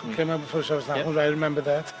Shabbos right. Nachmi. Came out before Shabbos Nachman. Yep. Right, I remember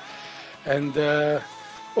that. And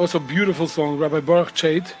also beautiful song, Rabbi Baruch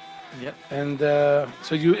Shade. Yeah. And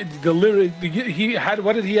so the lyric, he had,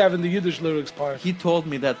 what did he have in the Yiddish lyrics part? He told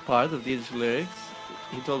me that part of the Yiddish lyrics.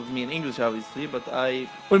 He told me in English, obviously, but I.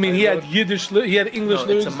 What do you mean? I He wrote- had he had English No,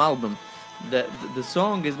 lyrics. it's a malbum. The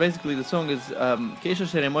song is basically Keisha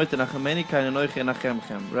Sheremoite Nachameni Kaine Noiche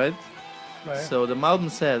Nachemchem, right? Right. So the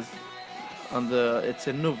malbum says it's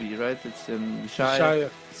in Nuvi, right? It's in Yeshaya. Shaya.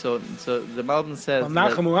 So the malbum says. Well,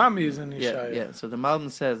 that- Nachamu Ami is in Yeah, Yeshaya. yeah. So the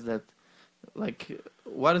malbum says that, like,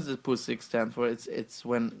 what does the Pusik stand for? It's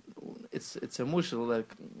when it's a mushal, like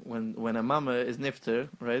when a mama is nifter,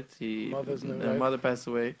 right? Right. Mother passed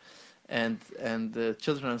away, and the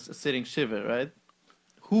children are sitting shiva, right?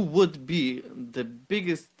 Who would be the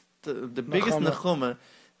biggest nechama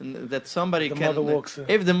that somebody The can mother walks in.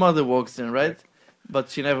 if the mother walks in, right? But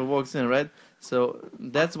she never walks in, right? So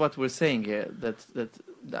that's what we're saying here. That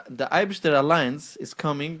the Eibishter Alliance is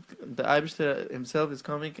coming. The Eibishter himself is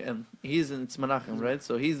coming, and he's in Tzmanachim, right?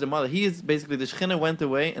 So he's the mother. He is basically the Shechina went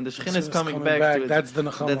away, and the Shechina is coming back to it. That's the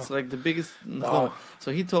Nechama. That's like the biggest. Wow.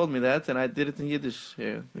 So he told me that, and I did it in Yiddish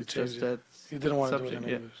here. You It's changed just it. that. He didn't want to do it in subject,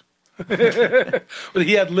 yeah. English. But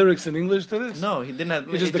he had lyrics in English to this? No, he didn't have.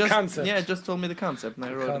 It's just it the concept. Yeah, it just told me the concept, and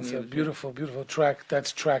I wrote it in Concept. Yiddish. Beautiful, beautiful track.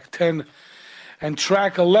 That's track 10. And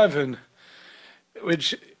track 11,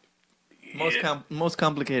 which Most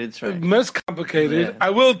complicated track. most complicated. Yeah. I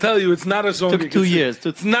will tell you, it's not a song you Took can 2 sing. years.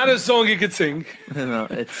 It's not a song you could sing. No,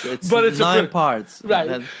 it's But it's a 9 pre- parts. Right.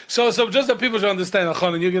 That- So just that people should understand,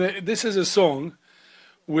 Elchanan, this is a song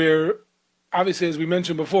where, obviously, as we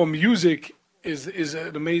mentioned before, music is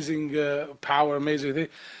an amazing power, amazing thing.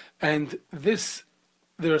 And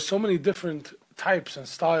there are so many different types and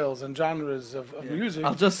styles and genres of music.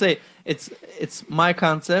 I'll just say it's my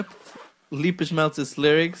concept, Lipa Schmelz's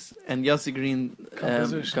lyrics, and Yossi Green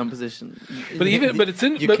composition. But it's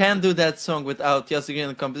in. You but, can't do that song without Yossi Green on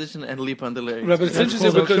the composition and Lipa on the lyrics. Right, but it's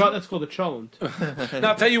interesting because That's called a cholent. now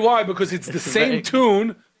I'll tell you why, because it's the same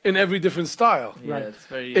tune in every different style. Yeah, Right. it's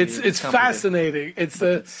very. It's complicated. fascinating. It's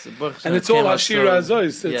Baruch and Hashem, it's all came out Hashira so-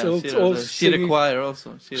 Azois. It's yeah, all Shira singing. choir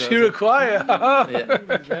also. Shira choir. Yeah.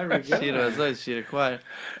 Very good. Shira Azois, Shira choir,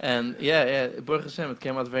 and yeah, Baruch Hashem, it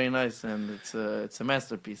came out very nice, and it's a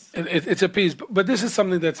masterpiece. It's a piece, but this is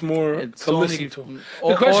something that's more It's to only listen to.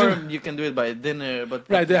 Or, question- or you can do it by a dinner, but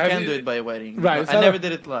Right, they you have- can do it by a wedding. Right, No, it's I not never a-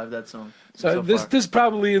 did it live, that song. So this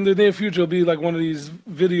probably in the near future will be like one of these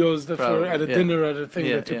videos that for Probably, at a yeah. dinner at a thing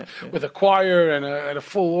Yeah, that you- yeah. with a choir and a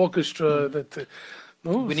full orchestra that.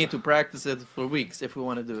 No, We need to practice it for weeks if we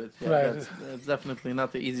want to do it. Yeah, Right. that's definitely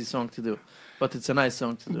not the easy song to do, but it's a nice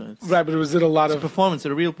song to do. It's, right, but was it a lot it's a of performance,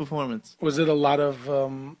 a real performance. was it a lot of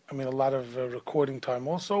a lot of recording time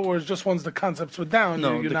also, or just once the concepts were down?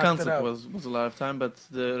 No, you the knocked it concept out? was a lot of time, but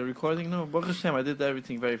the recording, no, Baruch Hashem, I did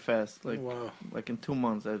everything very fast. Wow. Like in 2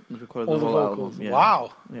 months, I recorded All the the whole vocals. album. Yeah.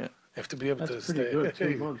 Wow. Yeah. You have to be able That's to pretty stay.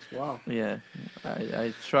 good. 2 months. Wow. Yeah,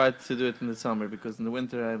 I tried to do it in the summer because in the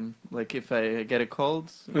winter I'm like if I get a cold,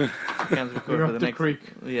 I can't record You're for up the the next. creek.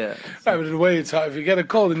 Yeah, Right, but in a way, it's hard. If you get a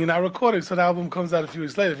cold and you're not recording, so the album comes out a few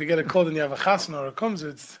weeks later. If you get a cold and you have a chasna or it comes,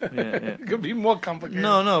 it's yeah. it could be more complicated.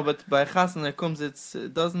 No, but by Chassan it comes. It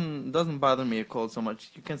doesn't bother me a cold so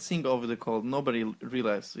much. You can sing over the cold. Nobody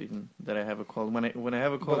realizes even that I have a cold. When I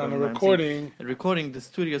have a cold, But on a and I'm recording, recording the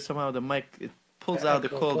studio somehow the mic it pulls out the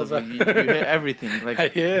Echo cold. pulls Of out. you hear everything. Like I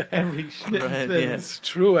hear. Every shit. right, thing. yeah, It's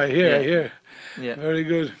true. I hear. I Yeah. hear. yeah. Very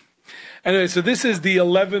good. Anyway, so this is the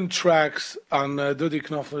 11 tracks on Dudi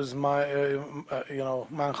Knopfler's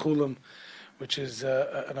Man Chulam, which is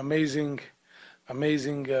an amazing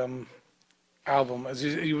album. As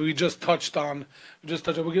we just touched on,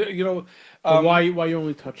 But why you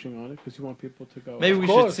only touching on it? Because you want people to go. Maybe Of we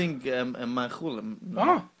course. should sing Machulim.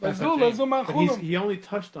 let's do Man Chulam. He only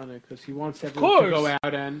touched on it because he wants course. everyone to go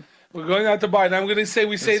out and. We're going out to buy it. I'm going to say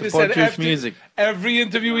we say this support at Jewish music. every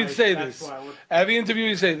interview. We Right, say that's this. why I would- Every interview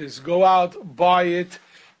we say this. Go out, buy it,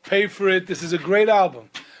 pay for it. This is a great album.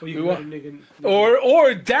 Well, We you want- got nigga,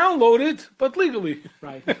 Or download it, but legally.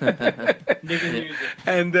 right. Nigga music.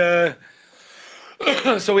 And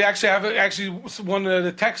so we actually have one of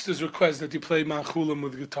the texters requests that you play Man Chulam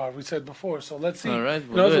with guitar. We said before, so let's see. All right, You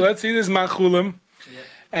we'll know, do so it. let's see this Man Chulam.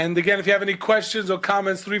 And again, if you have any questions or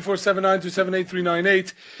comments,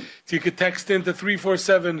 347-927-8398. So you could text in to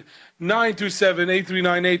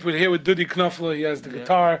 347-927-8398. We're here with Dudi Knopfler. He has the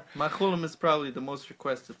guitar. Machulim is probably the most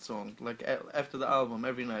requested song. Like after the album,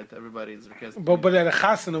 every night everybody is requesting. But at a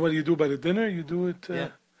chasana, what do you do by the dinner? You do it Yeah.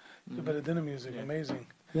 do by the dinner music. Amazing.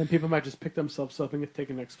 Then people might just pick themselves up and take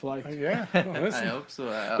a next flight. Yeah. Well, I listen. hope so.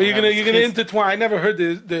 But you're gonna intertwine. I never heard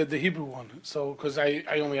the Hebrew one, so because I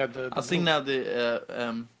only had the. I'll sing now the.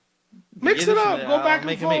 Mix it Yiddish, up. Go I'll back and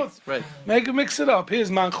make a forth. mix. Right. Mix it up. Here's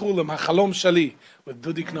Man Chulam, Hachalom Shali, with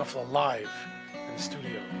Dudi Knopfler live in the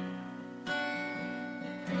studio.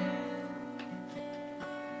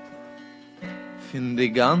 Fin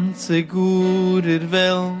die ganze gute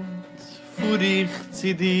Welt fuhr ich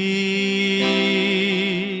zu dir.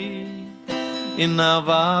 In a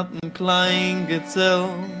warten klein gezelt,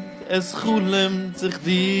 es chulemt sich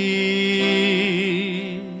dir.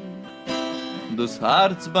 Das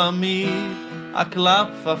Herz bei mir, a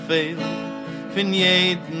Klapp verfehlt, von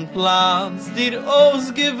jeden Platz dir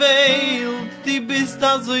ausgewählt, die bist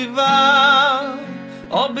da so wahr,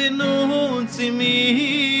 ob nun zu mir.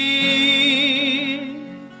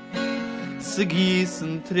 Sie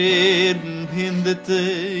gießen Tränen hinderte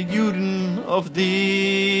Juren auf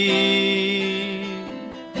dir.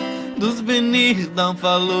 Dus bin ich dann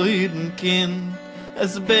verloren Kind,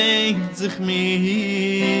 es bängt sich mir.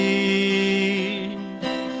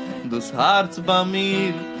 Das Herz bei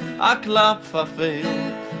mir, a Klapp verfehlt,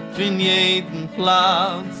 von jeden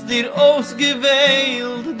Platz dir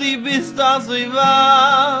ausgewählt, die bist da so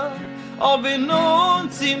wahr, ob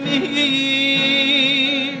nun zu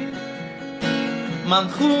mir. Man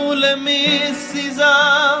Chulem ist sie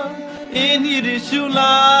sah, in ihre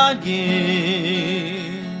Schulagin,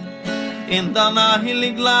 in dan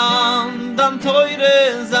heilig Land, dan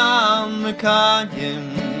teure Samkagin.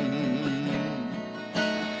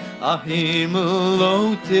 A Himmel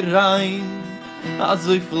lauter rein, a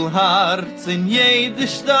so viel Herz in jede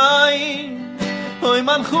Stein. Oi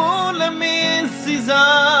man Chulem ist sie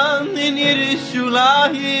sah, in ihre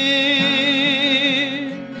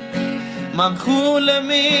Schulagin. Man Chulem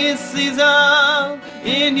ist sie sah,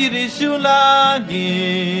 in ihre Schulagin.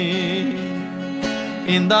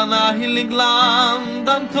 In dan heilig Land,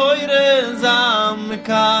 dan teure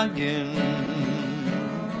Samkagin.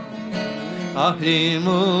 A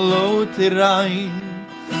Himmel lauter rein,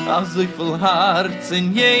 a so viel Herz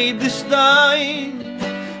in jede Stein.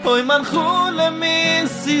 Oy man khule min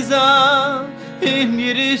siza in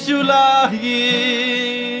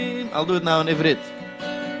Yerushalayim. I'll do it now in Ivrit.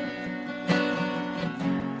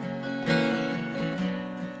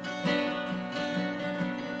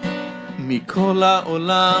 מכל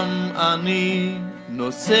העולם אני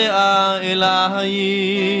נוסע אלייך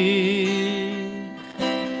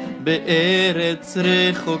בארץ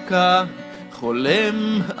רחוקה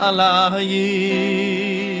חולם עלייך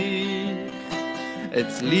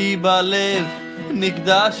אצלי בלב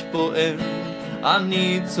נקדש פועם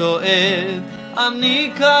אני צועד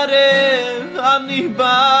אני קרב אני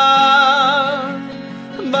בא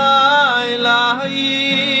אלייך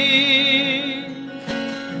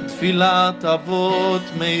תפילת אבות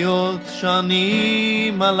מאות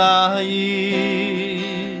שנים עלייך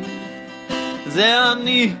זה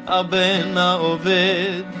אני הבן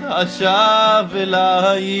העובד השב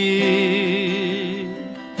אלייך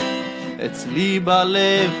אצלי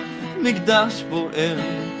בלב מקדש בוער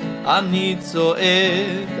אני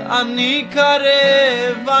צועד אני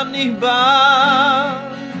קרב אני בא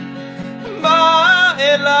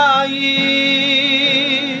אלייך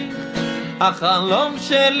החלום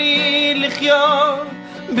שלי לחיות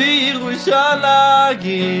בירושלים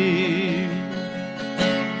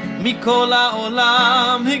מכל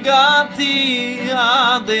העולם הגעתי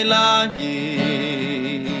עד אלייך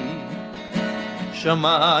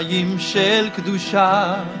שמיים של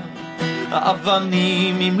קדושה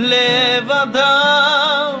אבנים עם לב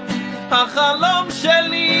אדם החלום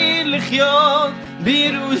שלי לחיות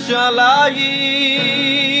בירושלים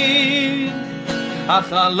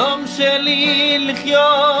החלום שלי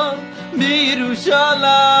לחיות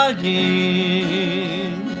בירושלים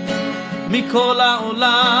מכל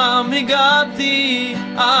העולם הגעתי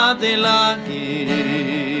עד אלייך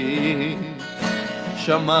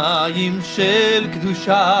שמיים של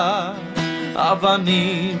קדושה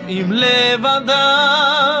אבנים עם לב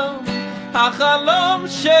אדם החלום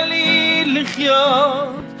שלי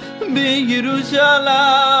לחיות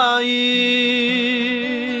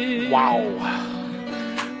בירושלים.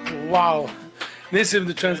 Wow. Nissim,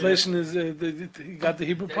 the translation is, you got the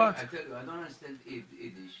Hebrew part? I tell you, I don't understand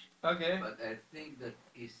Yiddish. Okay. But I think that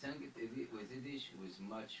he sang it with Yiddish with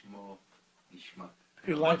much more ishmak.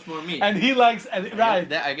 He likes more meat. And he likes, and, right.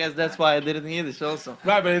 I guess that's why I did it in Yiddish also.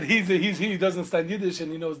 Right, but he doesn't understand Yiddish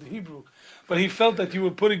and he knows the Hebrew. But he felt that you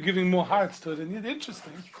were giving more hearts to it. And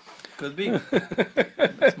interesting. Could be.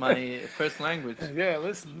 That's my first language. Yeah,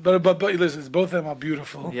 listen. But listen, both of them are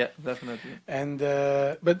beautiful. Yeah, definitely. And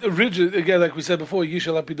but originally, again, like we said before,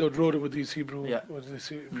 Yishal Lapidot wrote it with these Hebrew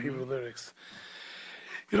lyrics.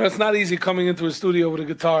 You know, it's not easy coming into a studio with a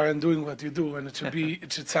guitar and doing what you do, and it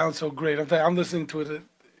should sound so great. I'm listening to it.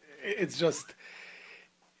 It's just,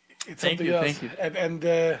 it's Thank something you, else. thank you. And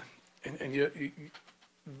the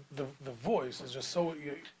voice is just so.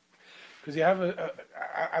 Because you have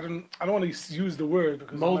I don't want to use the word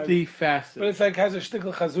because multifaceted. But it's like has a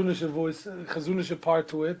shtickle chazunische voice, chazunische part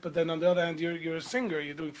to it. But then on the other hand, you're a singer.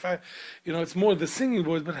 You're doing it's more the singing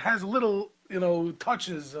voice, but it has little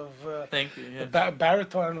touches of. Thank you. Yeah.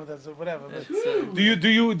 Baritone or that's whatever. But It's, do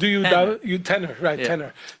you tenor. you tenor right Yeah.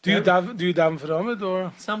 tenor? Do you daven for Amit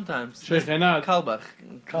or Sometimes. Sheikh Enad. Kalbach.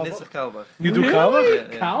 Nissach Kalbach. you do Really?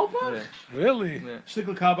 Kalbach? Yeah. Kalbach? Yeah. Really? Yeah.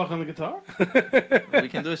 Shtickle Kalbach on the guitar? We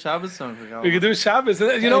can do a Shabbos song for Kalbach. We can do Shabbos.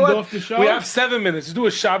 You know End what? off the show? We have 7 minutes. Do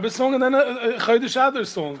a Shabbos song and then a Chodesh Adar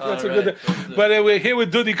song. That's a right. good. But we're here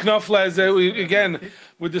with Dudi Knofler. As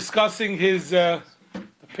we're discussing his the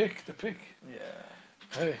pick. Yeah.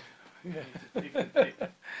 Hey, yeah.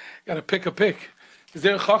 Gotta pick a pick. Is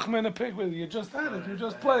there a chachma in a pick? Well, you just had it. You're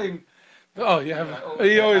just playing. Oh, you have.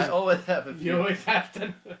 I always have a few. You always have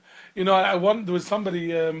to. I won. There was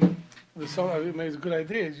somebody. It made a good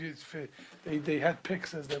idea. They had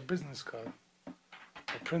picks as their business card.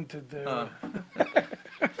 They printed their.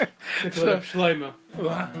 Shlomo.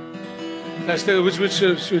 That's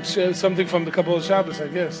which something from the Kabbalah Shabbos, I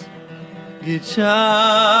guess. Git Shabbos,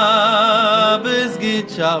 Git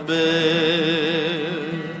Shabbos.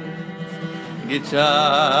 Git Shabbos,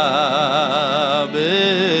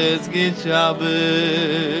 Git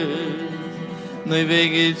Shabbos. Noi ve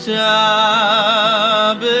Git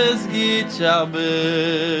Shabbos, Git Shabbos.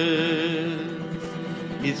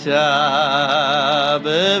 Git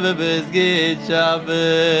Shabbos, Git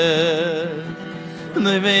Shabbos.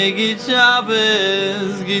 Noi ve Git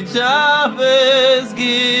Shabbos, Git Shabbos,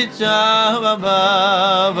 Git Shabbos.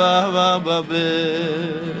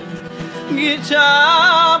 Git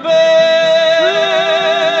Shabbos,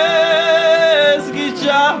 Git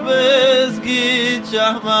Shabbos, Git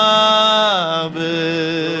Shabbos.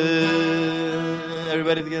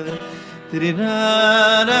 Everybody together.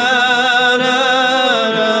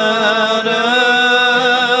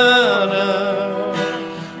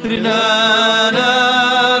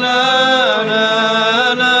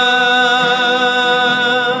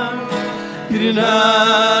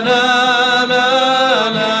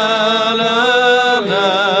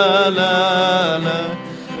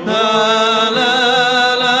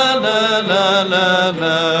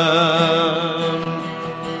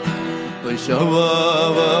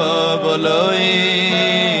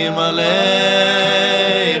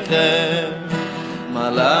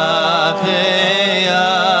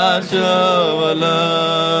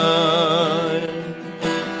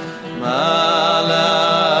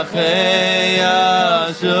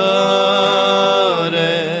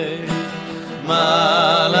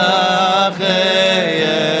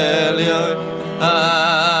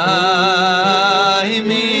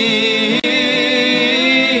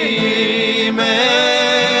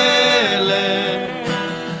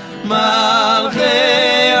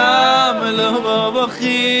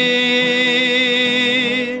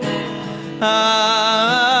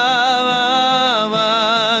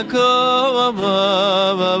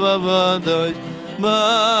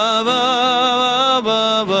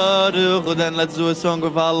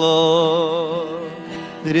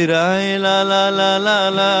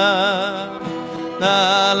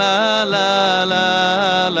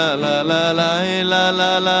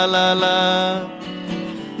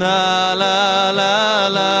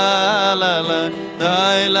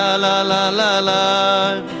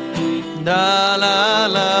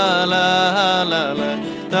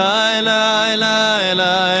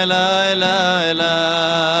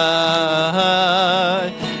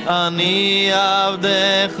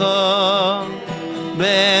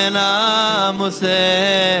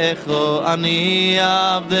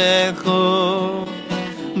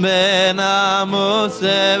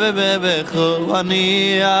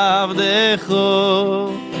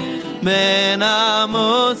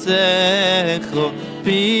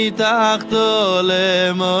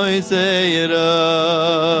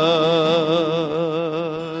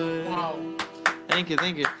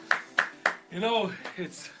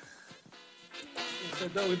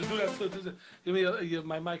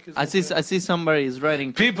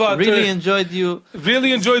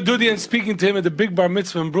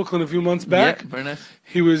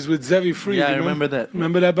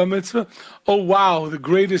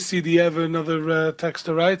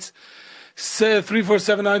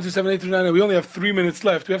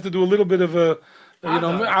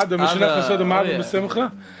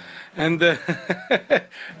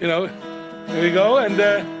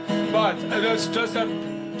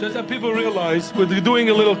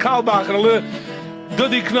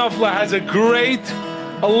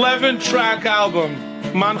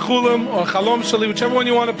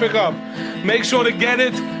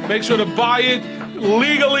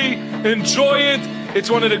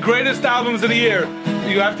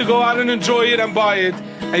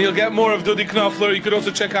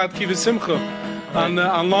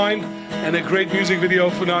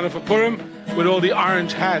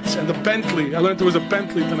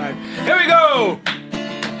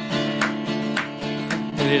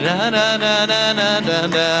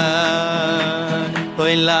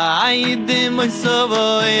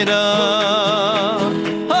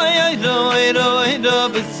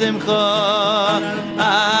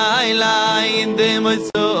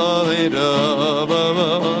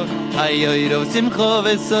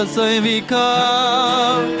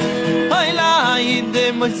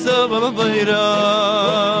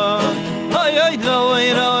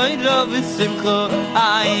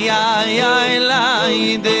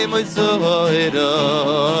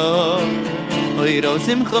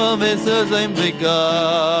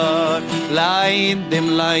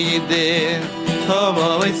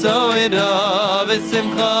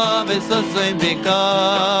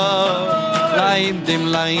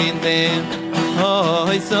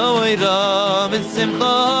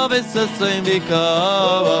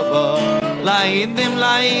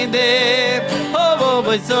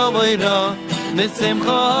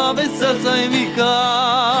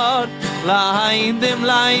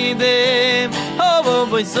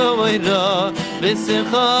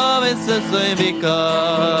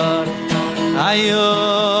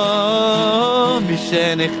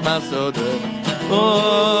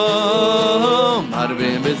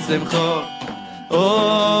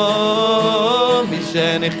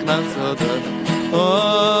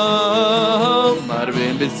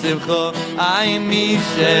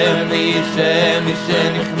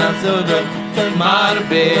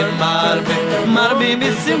 מרבים, מרבים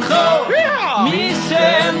בשמחו. מי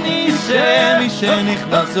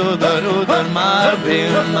שנכנס אודר,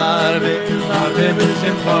 מרבים, מרבים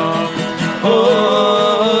בשמחו.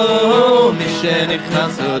 מי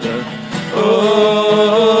שנכנס אודר,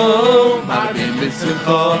 מרבים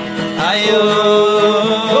בשמחו.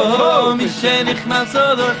 מי שנכנס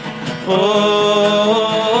אודר,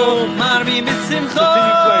 מרבים בשמחו.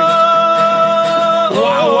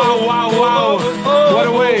 Wow. What a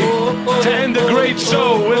way to end a great show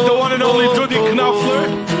with the one and only Dudi Knopfler.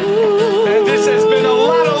 And this has been a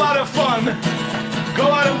lot of fun. Go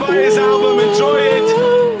out and buy his album, enjoy it.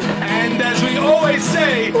 And as we always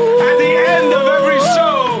say at the end of every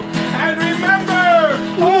show, and remember,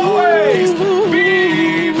 always be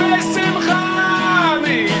besimcha.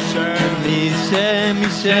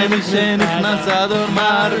 Mishen נכנס אדור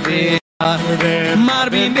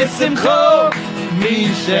מרבים בשמחו.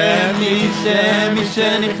 Mishen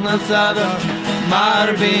נכנס אדור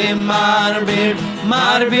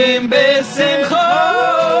מרבים בשמחו.